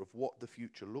picture of what the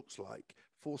future looks like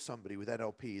for somebody with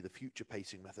NLP, the future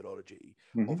pacing methodology,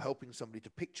 of helping somebody to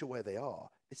picture where they are,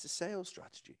 it's a sales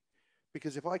strategy.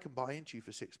 Because if I can buy into you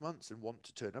for 6 months and want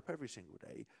to turn up every single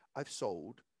day, I've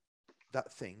sold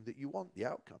that thing that you want, the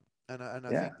outcome. And I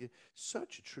think it's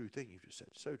such a true thing you've just said.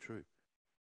 So true.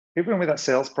 Even with that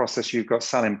sales process, you've got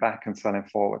selling back and selling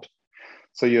forward.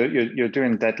 So you're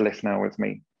doing deadlift now with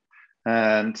me,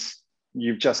 and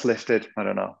you've just lifted, I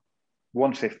don't know,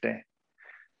 150. Do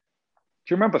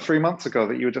you remember 3 months ago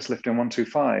that you were just lifting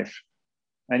 125?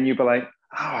 And you'd be like,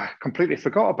 oh, I completely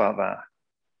forgot about that.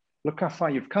 Look how far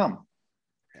you've come.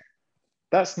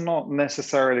 That's not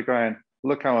necessarily going,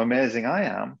 look how amazing I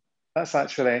am. That's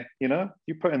actually, you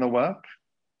put in the work,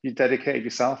 you dedicated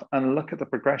yourself, and look at the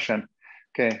progression.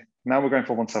 Okay, now we're going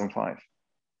for 175.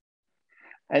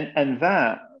 And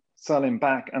that selling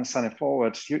back and selling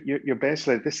forward, you're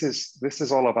basically, this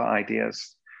is all about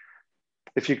ideas.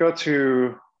 If you go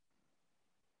to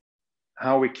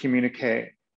how we communicate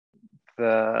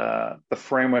the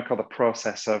framework or the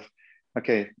process of,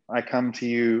 okay, I come to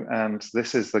you and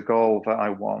this is the goal that I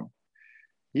want,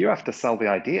 you have to sell the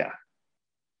idea.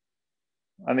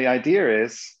 And the idea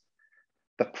is,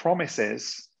 the promise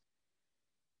is,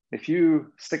 if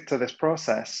you stick to this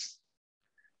process,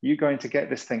 you're going to get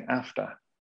this thing after.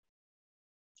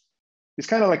 It's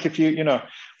kind of like if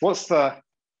what's the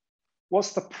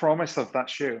promise of that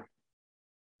shoe?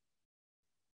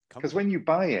 Because when you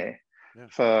buy it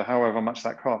for however much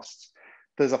that costs,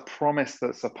 there's a promise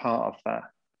that's a part of that.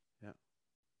 Yeah.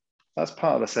 That's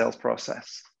part of the sales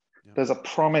process. Yeah. There's a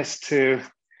promise to,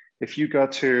 if you go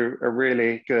to a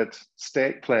really good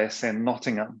steak place in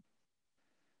Nottingham,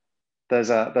 there's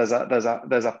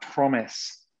a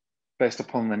promise based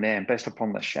upon the name, based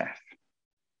upon the chef.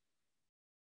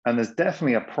 And there's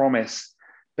definitely a promise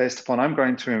based upon, I'm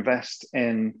going to invest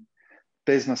in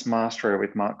business mastery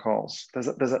with Mark Coles. There's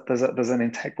an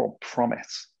integral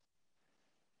promise.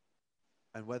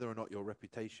 And whether or not your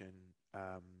reputation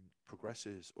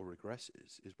progresses or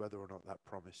regresses is whether or not that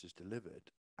promise is delivered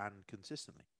and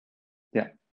consistently. Yeah.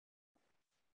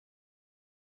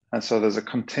 And so there's a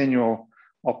continual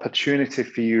opportunity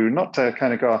for you not to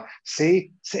kind of go,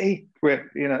 see, this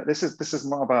is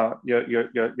not about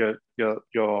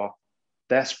you're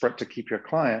desperate to keep your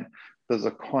client. There's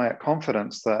a quiet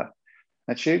confidence that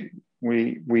actually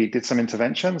we did some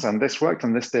interventions and this worked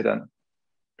and this didn't,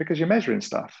 because you're measuring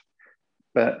stuff.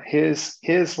 But here's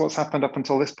what's happened up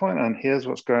until this point, and here's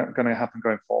what's going to happen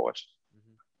going forward.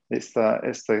 Mm-hmm. It's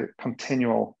the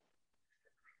continual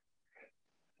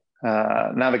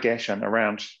navigation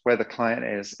around where the client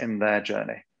is in their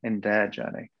journey. I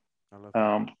love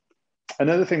that.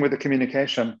 Another thing with the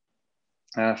communication,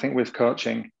 I think with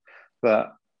coaching, that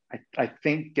I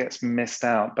think gets missed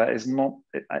out, but is not.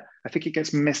 I think it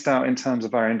gets missed out in terms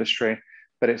of our industry,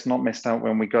 but it's not missed out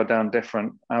when we go down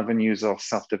different avenues of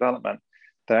self-development.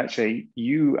 That actually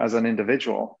you as an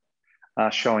individual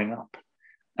are showing up,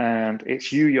 and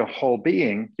it's you, your whole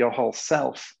being, your whole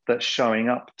self, that's showing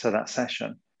up to that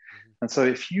session. And so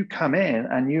if you come in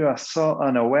and you are so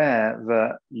unaware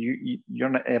that you're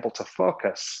not able to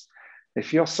focus,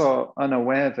 if you're so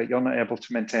unaware that you're not able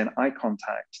to maintain eye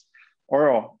contact,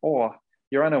 or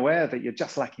you're unaware that you're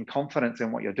just lacking confidence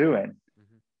in what you're doing,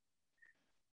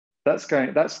 that's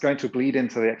going to bleed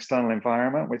into the external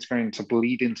environment, which is going to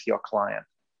bleed into your client.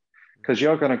 Because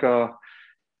you're going to go,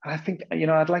 I think,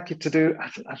 I'd like you to do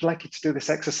this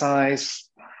exercise.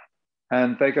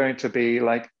 And they're going to be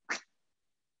like,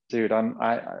 dude,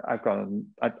 I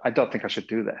don't think I should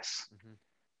do this. Mm-hmm.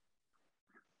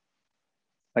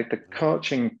 Like the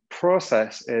coaching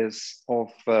process is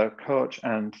of the coach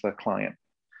and the client,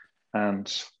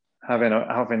 and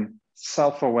having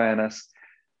self-awareness,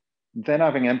 then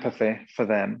having empathy for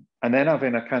them, and then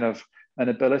having a kind of an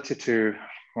ability to,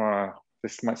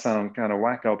 this might sound kind of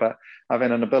wacko, but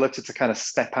having an ability to kind of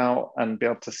step out and be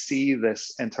able to see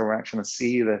this interaction and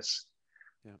see this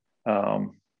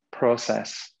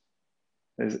process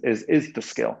is the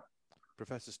skill.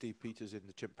 Professor Steve Peters in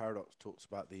the Chimp Paradox talks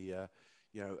about the,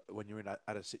 when you're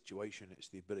at a situation, it's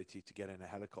the ability to get in a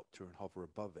helicopter and hover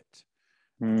above it,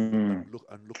 and look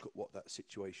at what that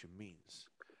situation means,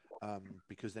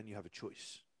 because then you have a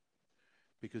choice.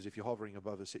 Because if you're hovering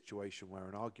above a situation where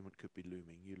an argument could be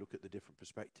looming, you look at the different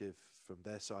perspective from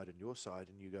their side and your side,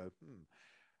 and you go,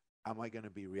 am I going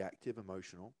to be reactive,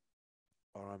 emotional,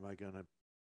 or am I going to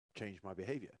change my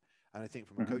behavior? And I think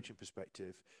from a coaching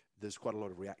perspective, there's quite a lot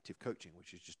of reactive coaching,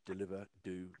 which is just deliver,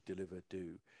 do.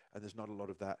 And there's not a lot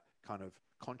of that kind of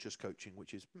conscious coaching,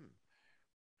 which is,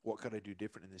 what can I do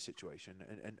different in this situation?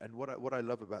 And what I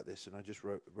love about this, and I just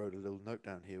wrote a little note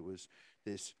down here, was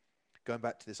this, going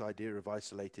back to this idea of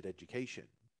isolated education,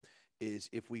 is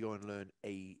if we go and learn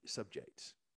a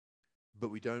subject, but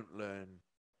we don't learn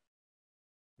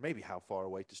maybe how far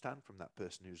away to stand from that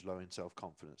person who's low in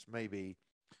self-confidence, maybe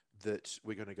that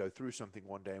we're going to go through something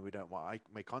one day and we don't want eye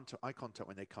contact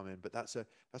when they come in, but that's a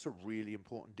really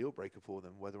important deal breaker for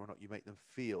them, whether or not you make them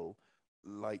feel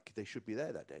like they should be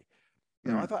there that day.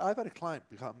 I've had a client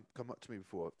come up to me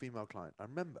before, a female client. I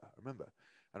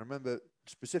remember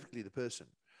specifically the person,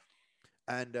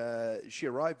 and she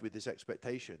arrived with this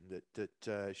expectation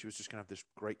that she was just going to have this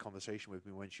great conversation with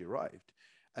me when she arrived,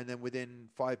 and then within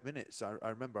 5 minutes, I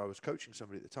remember I was coaching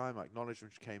somebody at the time. I acknowledged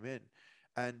when she came in,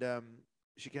 and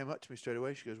she came up to me straight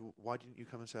away. She goes, well, why didn't you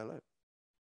come and say hello?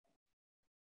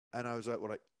 And I was like,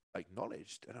 well, I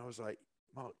acknowledged. And I was like,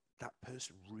 Mark, that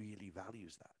person really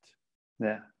values that.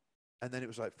 Yeah. And then it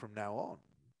was like, from now on,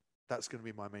 that's going to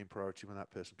be my main priority when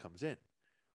that person comes in.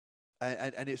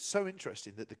 And it's so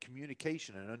interesting that the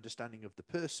communication and understanding of the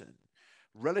person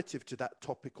relative to that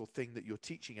topical thing that you're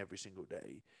teaching every single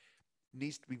day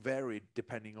needs to be varied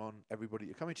depending on everybody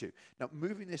you're coming to. Now,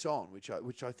 moving this on, which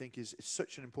I think is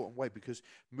such an important way, because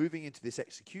moving into this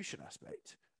execution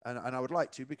aspect, and I would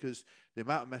like to, because the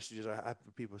amount of messages I have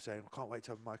from people saying, I can't wait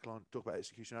to have Michael on, talk about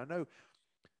execution. I know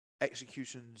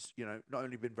execution's, not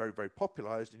only been very, very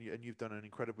popularized, and you've done an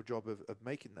incredible job of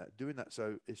making that, doing that,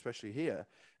 so especially here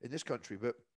in this country,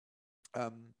 but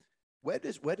where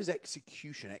does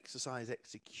exercise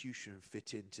execution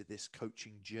fit into this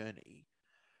coaching journey?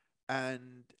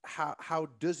 And how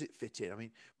does it fit in? I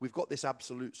mean, we've got this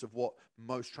absolutes of what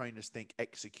most trainers think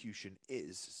execution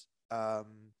is.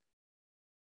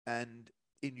 And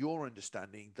in your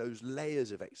understanding, those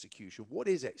layers of execution, what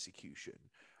is execution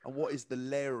and what is the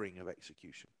layering of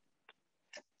execution?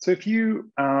 So if you,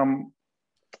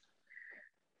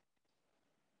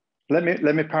 let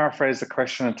me paraphrase the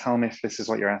question and tell me if this is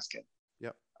what you're asking.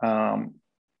 Yep.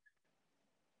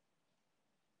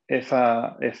 If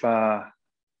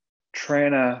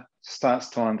trainer starts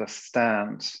to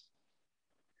understand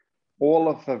all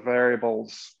of the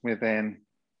variables within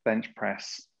bench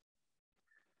press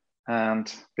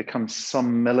and becomes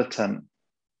some militant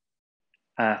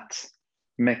at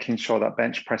making sure that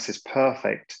bench press is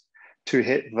perfect to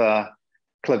hit the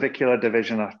clavicular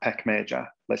division of pec major.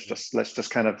 Let's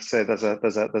just kind of say there's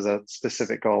a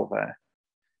specific goal there.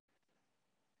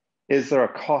 Is there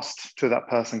a cost to that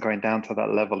person going down to that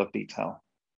level of detail?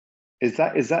 Is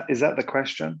that the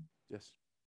question? Yes.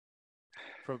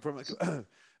 From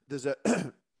there's a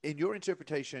in your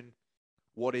interpretation,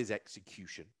 what is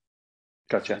execution?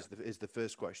 Gotcha. Is the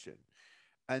first question,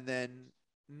 and then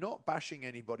not bashing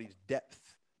anybody's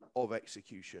depth of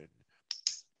execution,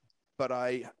 but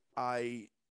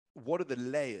what are the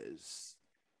layers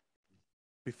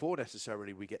before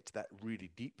necessarily we get to that really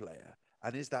deep layer,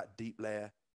 and is that deep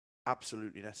layer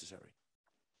absolutely necessary?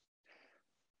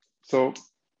 So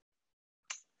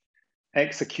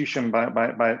execution by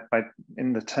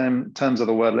in the terms of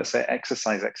the word, let's say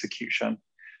exercise execution,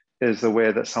 is the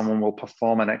way that someone will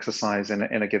perform an exercise in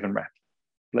a given rep.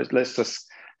 Let's just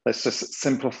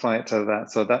simplify it to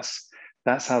that. So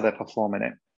that's how they're performing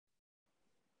it.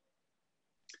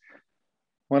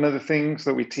 One of the things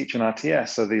that we teach in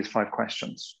RTS are these 5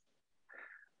 questions.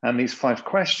 And these 5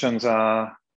 questions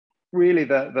are really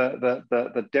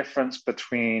the difference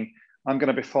between I'm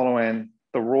going to be following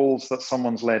the rules that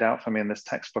someone's laid out for me in this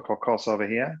textbook or course over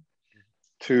here,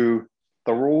 to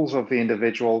the rules of the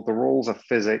individual, the rules of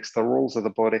physics, the rules of the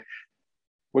body.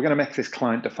 We're going to make this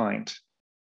client defined.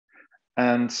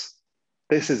 And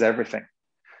this is everything.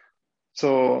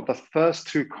 So the first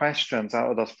 2 questions out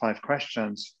of those 5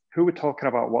 questions, who are we talking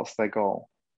about? What's their goal?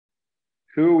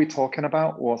 Who are we talking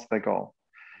about? What's their goal?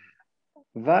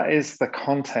 That is the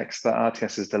context that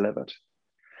RTS is delivered.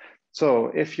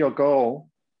 So if your goal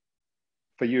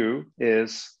for you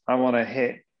is, I want to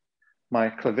hit my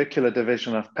clavicular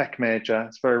division of pec major,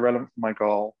 it's very relevant for my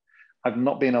goal. I've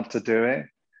not been able to do it.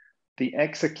 The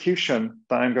execution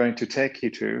that I'm going to take you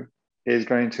to is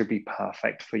going to be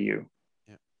perfect for you.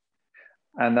 Yeah.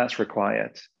 And that's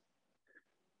required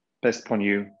based upon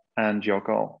you and your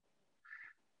goal.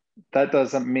 That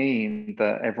doesn't mean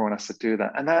that everyone has to do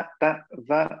that. And that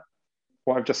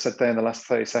what I've just said there in the last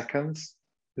 30 seconds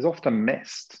is often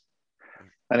missed.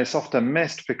 And it's often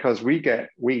missed because we get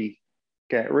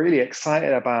really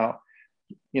excited about,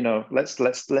 let's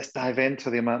dive into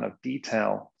the amount of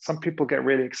detail. Some people get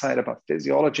really excited about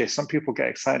physiology. Some people get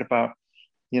excited about,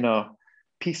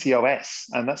 PCOS,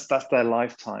 and that's their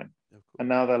lifetime. And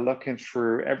now they're looking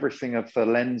through everything of the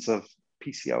lens of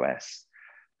PCOS.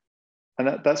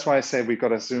 And that's why I say we've got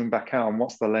to zoom back out on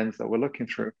what's the lens that we're looking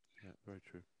through. Yeah, very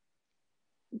true.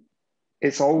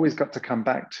 It's always got to come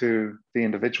back to the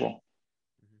individual.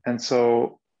 And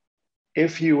so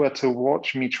if you were to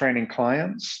watch me training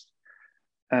clients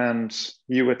and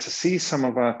you were to see some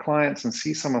of our clients and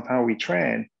see some of how we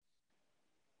train,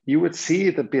 you would see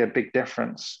there'd be a big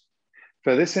difference.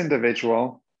 For this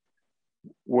individual,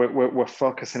 we're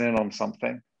focusing in on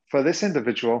something. For this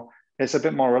individual, it's a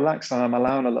bit more relaxed and I'm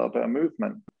allowing a little bit of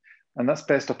movement. And that's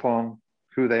based upon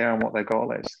who they are and what their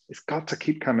goal is. It's got to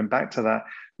keep coming back to that,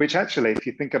 which actually, if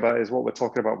you think about it, is what we're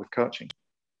talking about with coaching.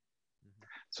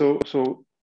 So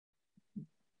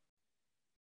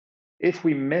if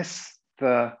we miss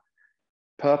the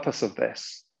purpose of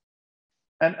this,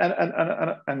 and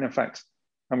in fact,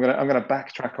 I'm gonna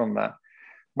backtrack on that.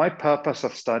 My purpose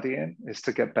of studying is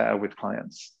to get better with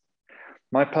clients.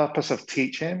 My purpose of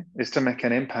teaching is to make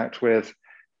an impact with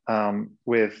the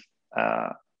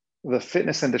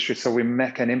fitness industry, so we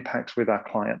make an impact with our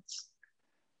clients.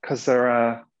 Because there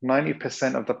are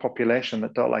 90% of the population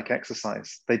that don't like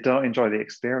exercise. They don't enjoy the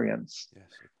experience. Yes,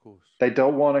 of course. They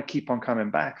don't want to keep on coming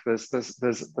back. There's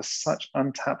such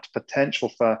untapped potential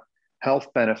for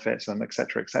health benefits and et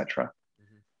cetera, et cetera.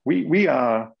 We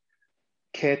are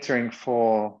catering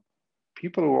for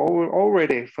people who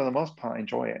already, for the most part,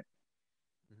 enjoy it.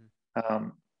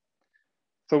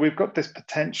 So we've got this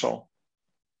potential.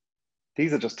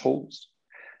 These are just tools.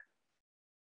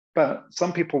 But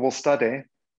some people will study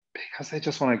because they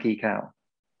just want to geek out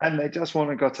and they just want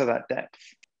to go to that depth.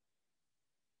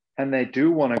 And they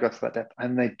do want to go to that depth,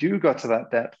 and they do go to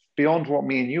that depth beyond what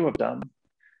me and you have done.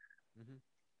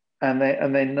 And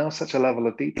they know such a level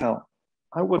of detail.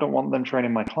 I wouldn't want them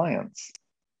training my clients.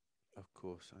 Of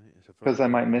course. Because they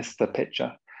might miss the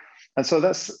picture. And so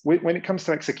that's, when it comes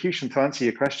to execution, to answer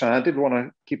your question, I did want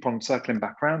to keep on circling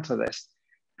back around to this.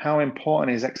 How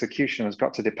important is execution has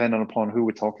got to depend upon who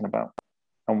we're talking about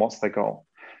and what's their goal.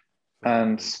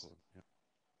 And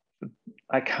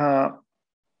I can't,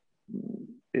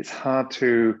 it's hard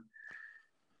to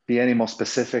be any more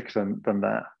specific than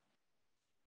that.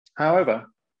 However,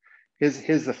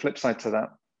 here's the flip side to that.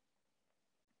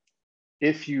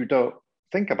 If you don't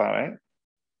think about it,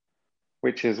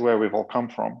 which is where we've all come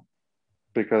from,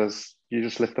 because you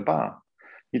just lift the bar,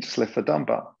 you just lift the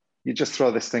dumbbell, you just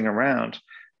throw this thing around.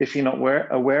 If you're not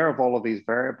aware of all of these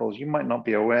variables, you might not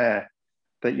be aware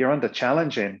that you're under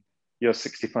challenging your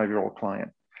 65-year-old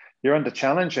client. You're under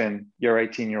challenging your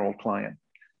 18-year-old client.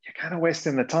 You're kind of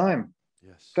wasting the time.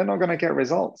 Yes. They're not going to get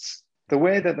results. The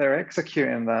way that they're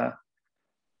executing that,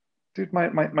 dude, my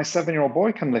 7-year-old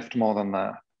boy can lift more than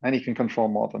that, and he can control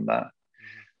more than that.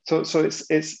 Mm-hmm. So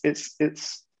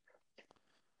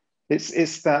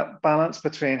it's that balance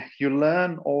between you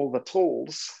learn all the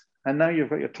tools, and now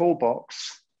you've got your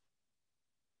toolbox.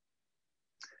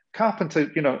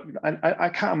 Carpenter, I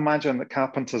can't imagine that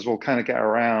carpenters will kind of get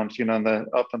around, and they're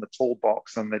up in the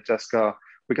toolbox and they just go,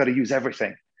 we got to use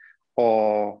everything.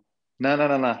 Or no,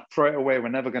 throw it away. We're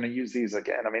never going to use these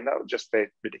again. I mean, that would just be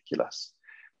ridiculous.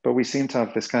 But we seem to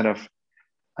have this kind of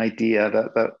idea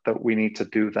that we need to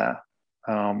do that.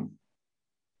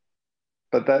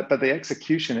 But the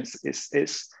execution,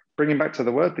 it's bringing back to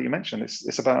the word that you mentioned.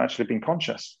 It's about actually being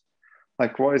conscious.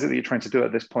 Like, what is it that you're trying to do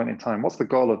at this point in time? What's the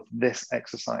goal of this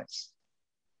exercise?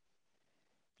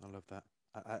 I love that.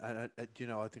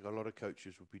 I think a lot of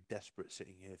coaches would be desperate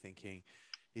sitting here thinking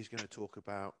he's going to talk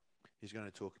about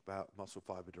muscle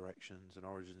fiber directions and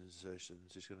origins and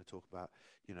insertions. He's going to talk about,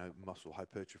 muscle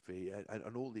hypertrophy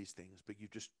and all these things. But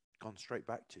you've just gone straight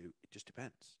back to, it just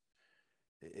depends.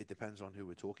 It depends on who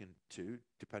we're talking to,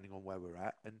 depending on where we're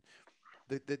at. And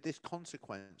this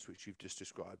consequence which you've just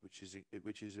described,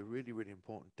 which is a really, really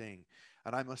important thing.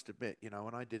 And I must admit,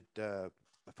 when I did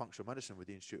functional medicine with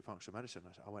the Institute of Functional Medicine,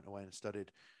 I went away and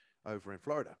studied over in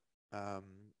Florida. It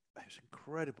was an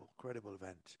incredible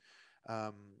event.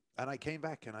 And I came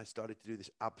back and I started to do this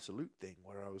absolute thing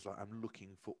where I was like, I'm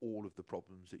looking for all of the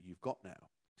problems that you've got now.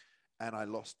 And I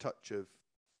lost touch of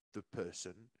the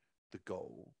person, the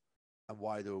goal, and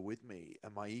why they were with me.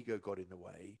 And my ego got in the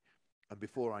way. And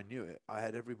before I knew it, I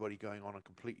had everybody going on a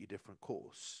completely different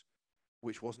course,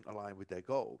 which wasn't aligned with their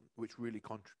goal, which really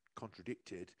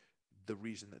contradicted the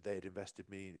reason that they had invested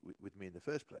with me in the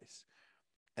first place.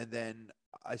 And then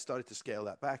I started to scale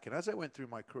that back. And as I went through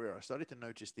my career, I started to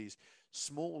notice these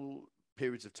small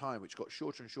periods of time, which got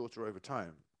shorter and shorter over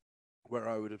time, where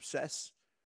I would obsess,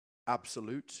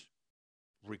 absolute,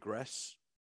 regress,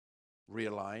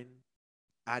 realign,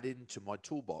 add into my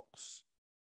toolbox.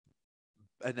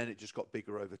 And then it just got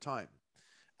bigger over time.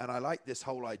 And I like this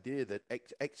whole idea that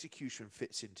execution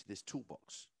fits into this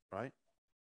toolbox, right?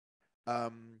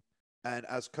 And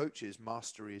as coaches,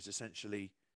 mastery is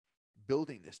essentially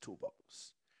building this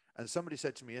toolbox. And somebody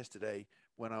said to me yesterday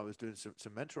when I was doing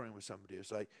some mentoring with somebody, it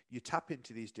was like, you tap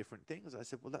into these different things. I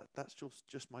said, well, that's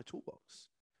just my toolbox.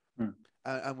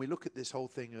 And we look at this whole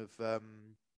thing of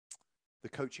the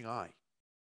coaching eye,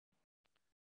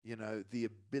 the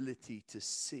ability to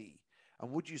see.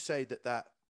 And would you say that,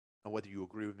 and whether you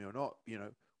agree with me or not,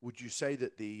 would you say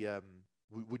that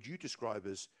would you describe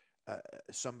as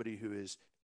somebody who is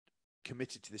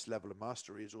committed to this level of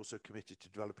mastery is also committed to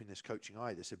developing this coaching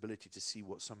eye, this ability to see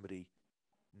what somebody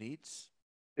needs?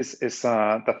 It's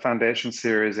the foundation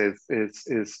series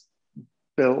is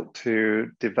built to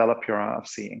develop your art of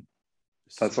seeing.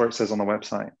 That's what it says on the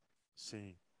website.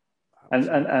 Seeing.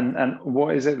 And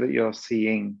what is it that you're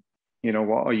seeing?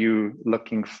 What are you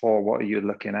looking for? What are you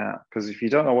looking at? Because if you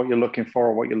don't know what you're looking for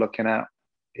or what you're looking at,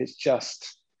 it's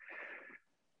just,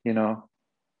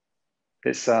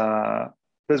 it's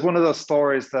there's one of those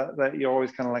stories that you're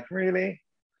always kind of like, really?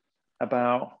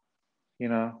 About,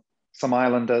 some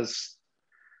islanders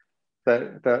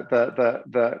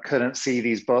that couldn't see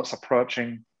these boats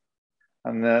approaching,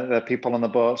 and the people on the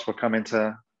boats were coming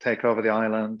to take over the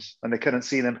island, and they couldn't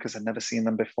see them because they'd never seen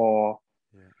them before.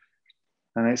 Yeah.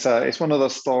 And it's one of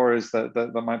those stories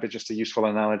that might be just a useful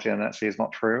analogy, and actually is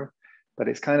not true, but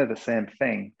it's kind of the same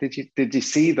thing. Did you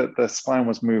see that the spine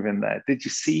was moving there? Did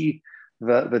you see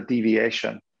the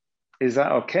deviation? Is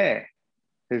that okay?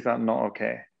 Is that not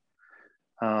okay?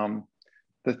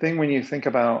 The thing when you think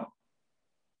about,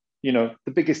 the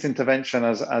biggest intervention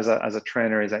as a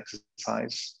trainer is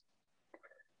exercise.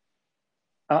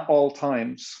 At all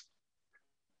times,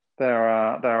 there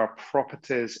are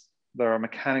properties, there are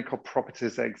mechanical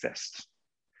properties that exist.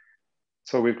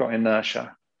 So we've got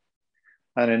inertia.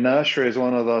 And inertia is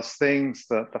one of those things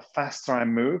that the faster I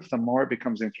move, the more it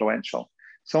becomes influential.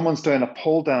 Someone's doing a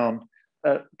pull down,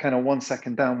 kind of 1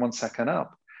 second down, 1 second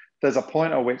up. There's a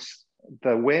point at which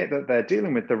the weight that they're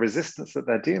dealing with, the resistance that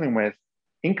they're dealing with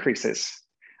increases.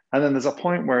 And then there's a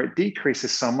point where it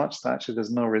decreases so much that actually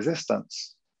there's no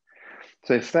resistance.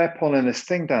 So if they're pulling this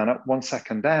thing down at 1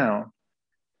 second down,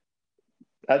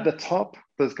 at the top,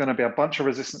 there's going to be a bunch of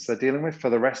resistance they're dealing with for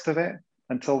the rest of it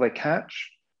until they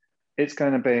catch. It's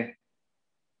going to be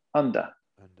under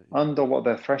what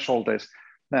their threshold is.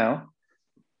 Now,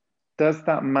 does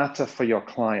that matter for your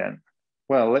client?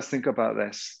 Well, let's think about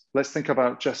this. Let's think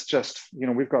about just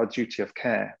we've got a duty of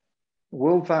care.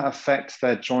 Will that affect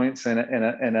their joints in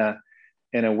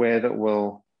a way that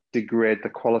will degrade the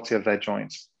quality of their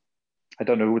joints? I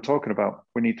don't know who we're talking about.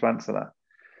 We need to answer that.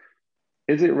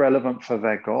 Is it relevant for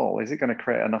their goal? Is it going to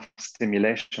create enough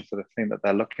stimulation for the thing that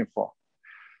they're looking for?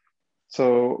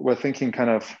 So we're thinking kind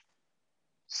of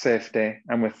safety,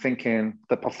 and we're thinking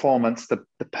the performance, the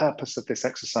purpose of this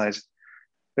exercise.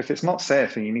 If it's not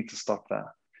safe, then you need to stop that.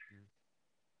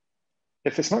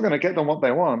 If it's not going to get them what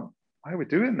they want, why are we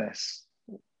doing this?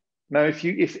 Now,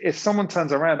 if someone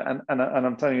turns around, and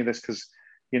I'm telling you this because,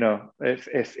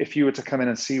 if you were to come in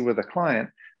and see with a client,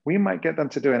 we might get them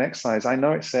to do an exercise. I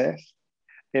know it's safe.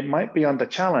 It might be under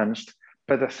challenged,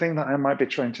 but the thing that I might be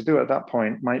trying to do at that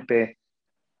point might be,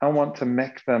 I want to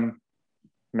make them.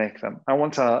 I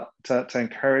want to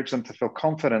encourage them to feel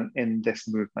confident in this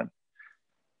movement.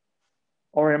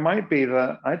 Or it might be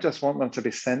that I just want them to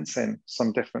be sensing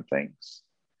some different things.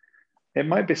 It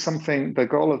might be something, the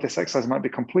goal of this exercise might be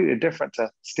completely different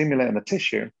to stimulating the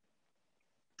tissue.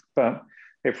 But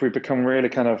if we become really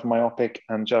kind of myopic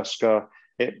and just go,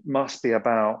 it must be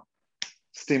about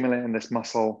stimulating this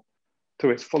muscle to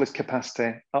its fullest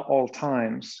capacity at all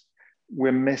times,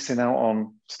 we're missing out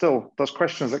on still those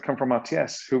questions that come from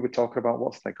RTS, who we talk about,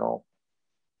 what's their goal.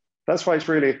 That's why it's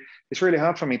really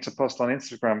hard for me to post on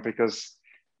Instagram, because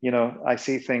I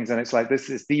see things and it's like, this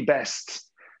is the best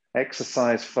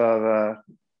exercise for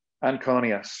the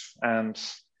Anconius, and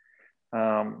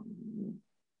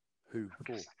who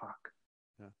gives a fuck?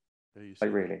 Yeah, there you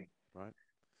like really, right.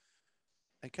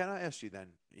 And can I ask you then?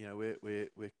 We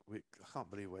I can't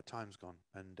believe where time's gone,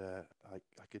 and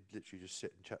I could literally just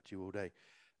sit and chat to you all day.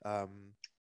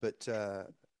 But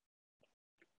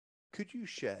could you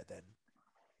share then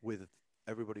with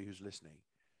everybody who's listening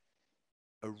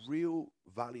a real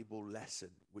valuable lesson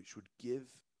which would give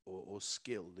or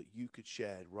skill that you could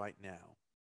share right now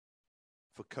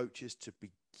for coaches to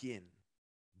begin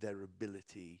their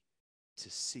ability to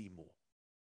see more?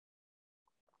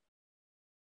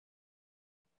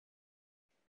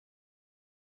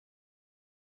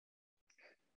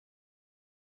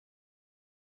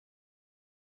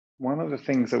 One of the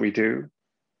things that we do,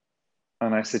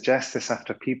 and I suggest this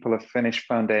after people have finished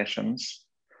foundations,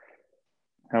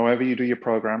 however you do your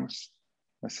programs,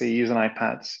 let's say you use an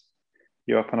iPad,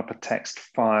 you open up a text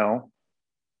file,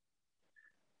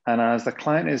 and as the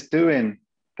client is doing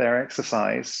their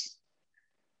exercise,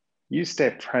 you stay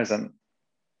present.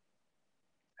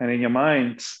 And in your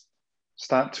mind,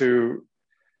 start to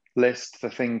list the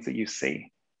things that you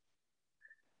see.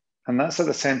 And that's at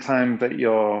the same time that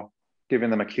you're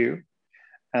giving them a cue.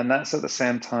 And that's at the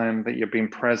same time that you're being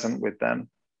present with them.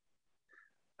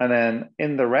 And then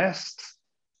in the rest,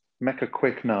 make a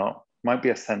quick note, might be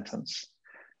a sentence.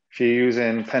 If you're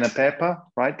using pen and paper,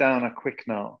 write down a quick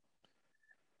note.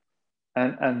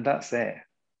 And that's it.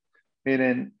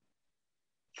 Meaning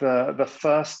the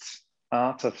first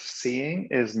art of seeing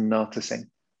is noticing.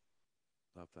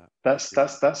 Love that. That's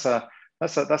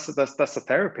a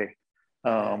therapy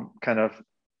kind of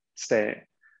state.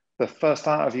 The first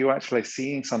art of you actually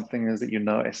seeing something is that you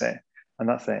notice it, and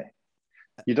that's it.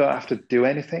 You don't have to do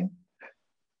anything.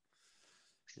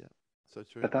 Yeah, so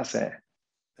true. But that's it.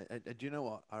 And do you know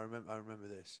what? I remember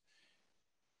this.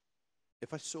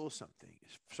 If I saw something,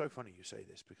 it's so funny you say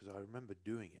this, because I remember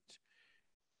doing it.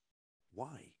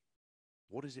 Why?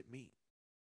 What does it mean?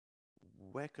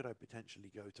 Where could I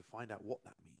potentially go to find out what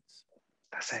that means?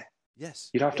 That's it.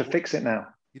 Yes. You don't have to fix it now.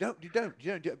 You don't.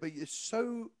 But it's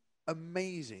so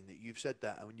amazing that you've said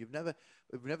that. I mean,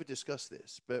 we've never discussed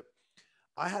this, but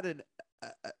I had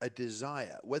a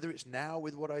desire, whether it's now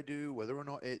with what I do, whether or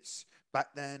not it's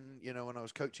back then, when I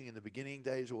was coaching in the beginning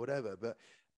days or whatever, but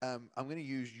I'm going to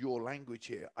use your language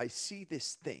here. I see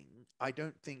this thing. I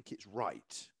don't think it's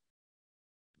right,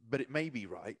 but it may be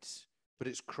right, but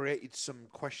it's created some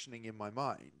questioning in my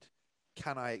mind.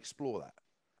 Can I explore that?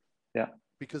 Yeah.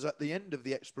 Because at the end of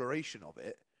the exploration of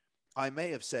it, I may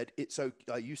have said, it's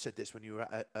okay. You said this when you were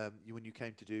at, when you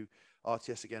came to do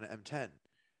RTS again at M10.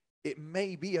 It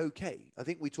may be okay. I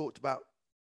think we talked about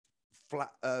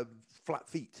flat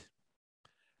feet,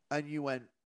 and you went,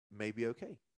 maybe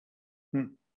okay.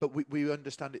 But we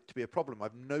understand it to be a problem.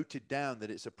 I've noted down that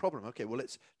it's a problem. Okay, well,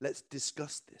 let's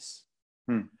discuss this.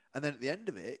 And then at the end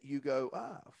of it, you go,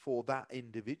 for that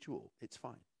individual, it's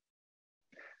fine.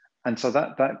 And so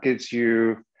that gives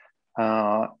you,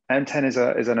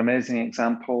 M10 is an amazing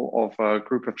example of a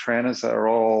group of trainers that are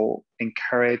all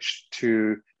encouraged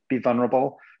to be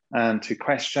vulnerable and to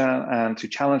question and to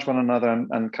challenge one another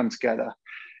and come together.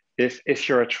 If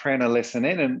you're a trainer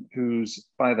listening and who's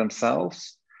by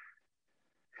themselves,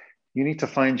 you need to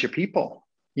find your people.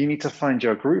 You need to find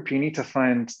your group. You need to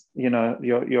find, your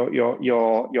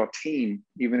team,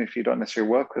 even if you don't necessarily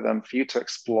work with them, for you to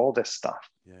explore this stuff.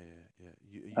 Yeah.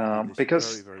 You do this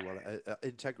Because very, very well.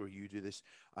 Integra, you do this,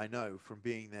 I know, from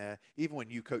being there. Even when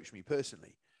you coached me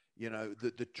personally,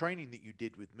 the training that you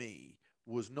did with me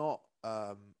was not,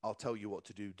 I'll tell you what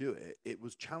to do it. It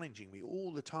was challenging me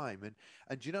all the time.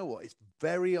 And you know what? It's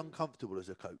very uncomfortable as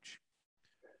a coach.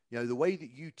 The way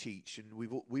that you teach, and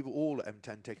we've all at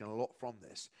M10 taken a lot from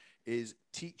this, is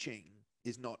teaching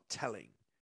is not telling.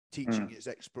 Teaching is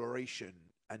exploration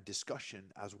and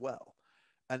discussion as well.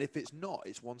 And if it's not,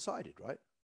 it's one-sided, right?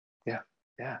 Yeah.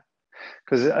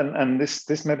 Because and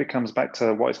this maybe comes back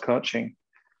to what is coaching.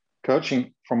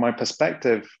 Coaching, from my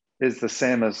perspective, is the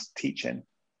same as teaching,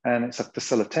 and it's a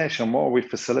facilitation. What are we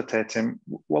facilitating?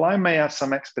 Well, I may have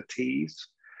some expertise,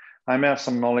 I may have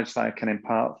some knowledge that I can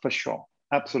impart, for sure,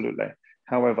 absolutely.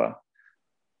 However,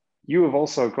 you have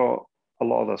also got a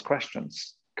lot of those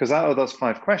questions, because out of those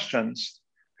 5 questions,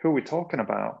 who are we talking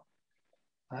about?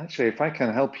 Actually, if I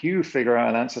can help you figure out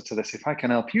an answer to this, if I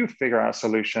can help you figure out a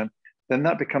solution, then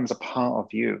that becomes a part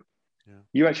of you. Yeah.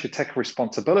 You actually take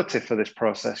responsibility for this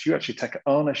process. You actually take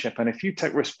ownership. And if you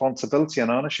take responsibility and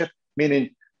ownership,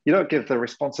 meaning you don't give the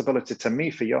responsibility to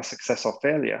me for your success or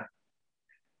failure.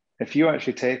 If you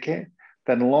actually take it,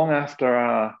 then long after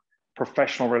our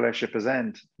professional relationship is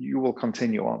end, you will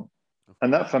continue on.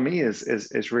 And that for me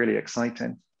is really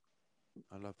exciting.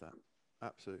 I love that.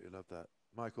 Absolutely love that.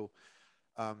 Michael,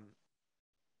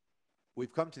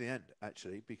 we've come to the end,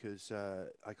 actually, because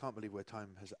I can't believe where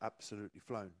time has absolutely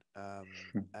flown.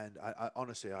 And I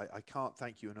honestly, I can't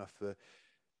thank you enough for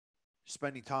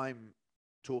spending time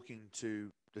talking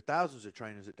to the thousands of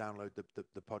trainers that download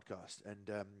the podcast. And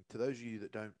to those of you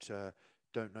that don't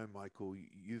know Michael,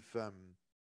 you've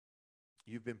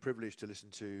been privileged to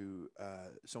listen to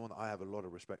someone that I have a lot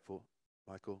of respect for,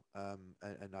 Michael.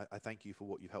 And I thank you for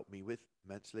what you've helped me with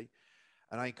immensely.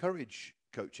 And I encourage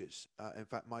coaches. In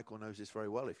fact, Michael knows this very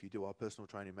well. If you do our personal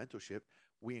training mentorship,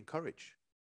 we encourage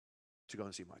to go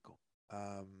and see Michael.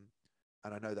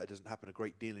 And I know that doesn't happen a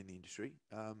great deal in the industry,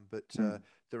 but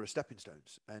there are stepping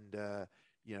stones. And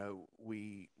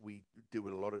we deal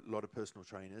with a lot of personal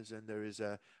trainers, and there is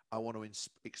I want to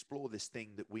explore this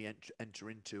thing that we enter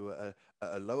into at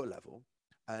a lower level.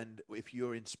 And if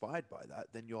you're inspired by that,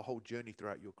 then your whole journey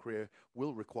throughout your career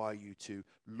will require you to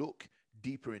look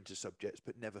deeper into subjects,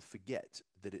 but never forget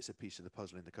that it's a piece of the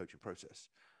puzzle in the coaching process.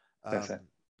 And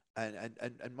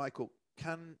Michael,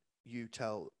 can you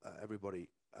tell everybody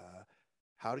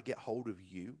how to get hold of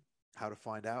you, how to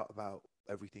find out about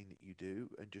everything that you do,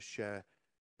 and just share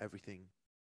everything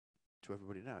to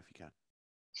everybody now, if you can?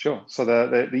 Sure. So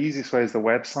the easiest way is the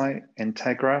website,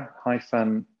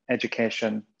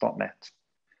 integra-education.net.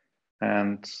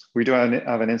 And we do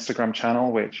have an Instagram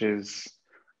channel, which is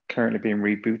currently being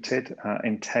rebooted,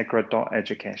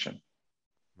 integra.education.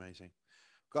 Amazing.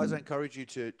 Guys, I encourage you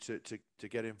to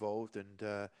get involved. And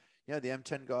the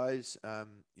M10 guys,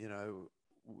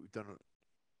 we've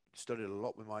studied a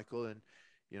lot with Michael, and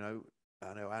I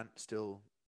know Ant still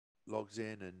logs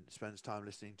in and spends time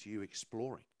listening to you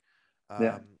exploring.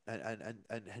 And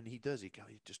he does. He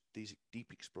just these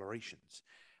deep explorations.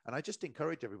 And I just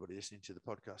encourage everybody listening to the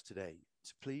podcast today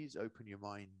to please open your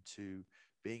mind to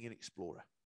being an explorer,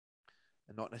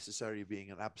 and not necessarily being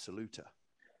an absoluter,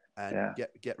 and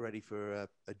get ready for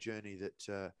a journey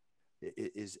that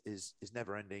is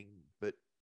never ending, but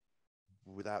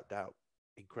without doubt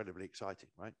incredibly exciting,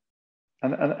 right?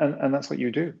 And that's what you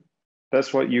do.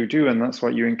 That's what you do, and that's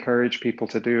what you encourage people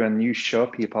to do, and you show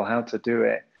people how to do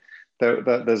it.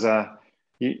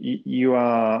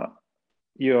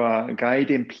 You are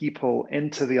guiding people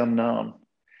into the unknown.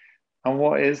 And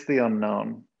what is the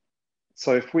unknown?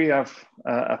 So if we have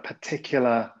a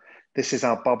particular, this is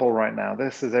our bubble right now,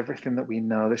 this is everything that we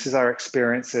know, this is our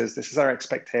experiences, this is our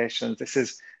expectations, this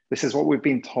is what we've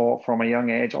been taught from a young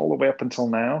age all the way up until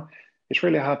now, it's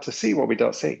really hard to see what we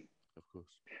don't see. Of course.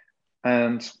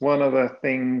 And one of the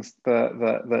things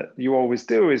that you always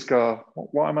do is go,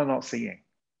 what am I not seeing?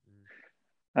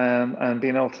 And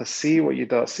being able to see what you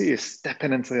don't see is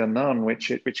stepping into the unknown,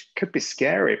 which could be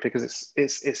scary because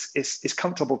it's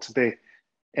comfortable to be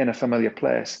in a familiar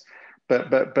place,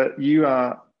 but you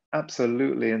are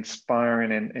absolutely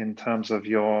inspiring in terms of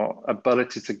your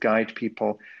ability to guide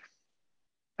people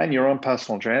and your own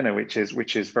personal journey, which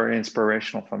is very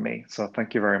inspirational for me. So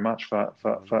thank you very much No,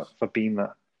 for being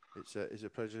there. it's a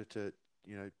pleasure to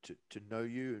to know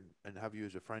you and have you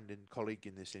as a friend and colleague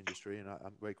in this industry. And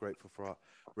I'm very grateful for our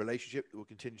relationship that will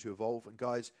continue to evolve. And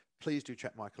guys, please do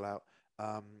check Michael out.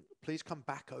 Please come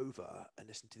back over and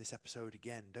listen to this episode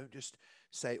again. Don't just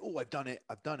say, "Oh, I've done it.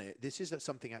 I've done it." This is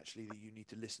something actually that you need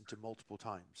to listen to multiple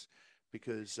times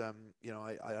because I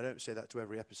don't say that to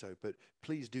every episode, but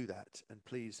please do that and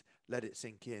please let it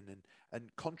sink in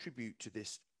and contribute to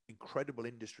this incredible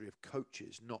industry of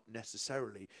coaches. Not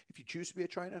necessarily, if you choose to be a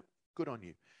trainer, good on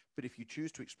you. But if you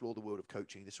choose to explore the world of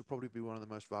coaching, this will probably be one of the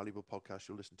most valuable podcasts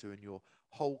you'll listen to in your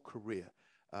whole career.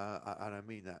 And I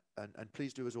mean that. And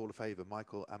please do us all a favor,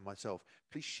 Michael and myself.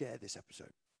 Please share this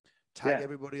episode. Yeah,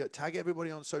 Tag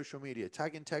everybody on social media.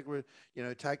 Tag Integra,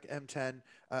 tag M10,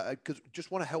 because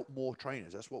just want to help more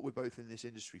trainers. That's what we're both in this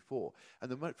industry for.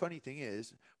 And the funny thing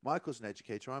is, Michael's an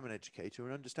educator, I'm an educator,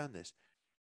 and understand this.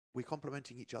 We're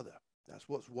complementing each other. That's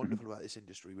what's wonderful about this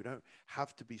industry. We don't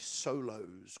have to be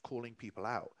solos calling people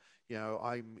out.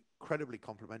 I'm incredibly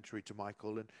complimentary to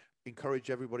Michael and encourage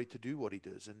everybody to do what he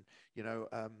does. And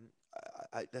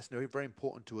that's very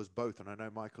important to us both. And I know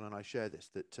Michael and I share this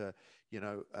that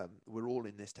we're all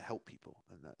in this to help people,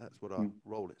 and that's what our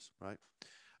role is, right?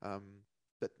 Um,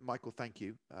 but Michael, thank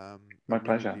you. I my really,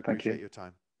 pleasure. really Thank appreciate you. your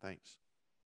time. Thanks.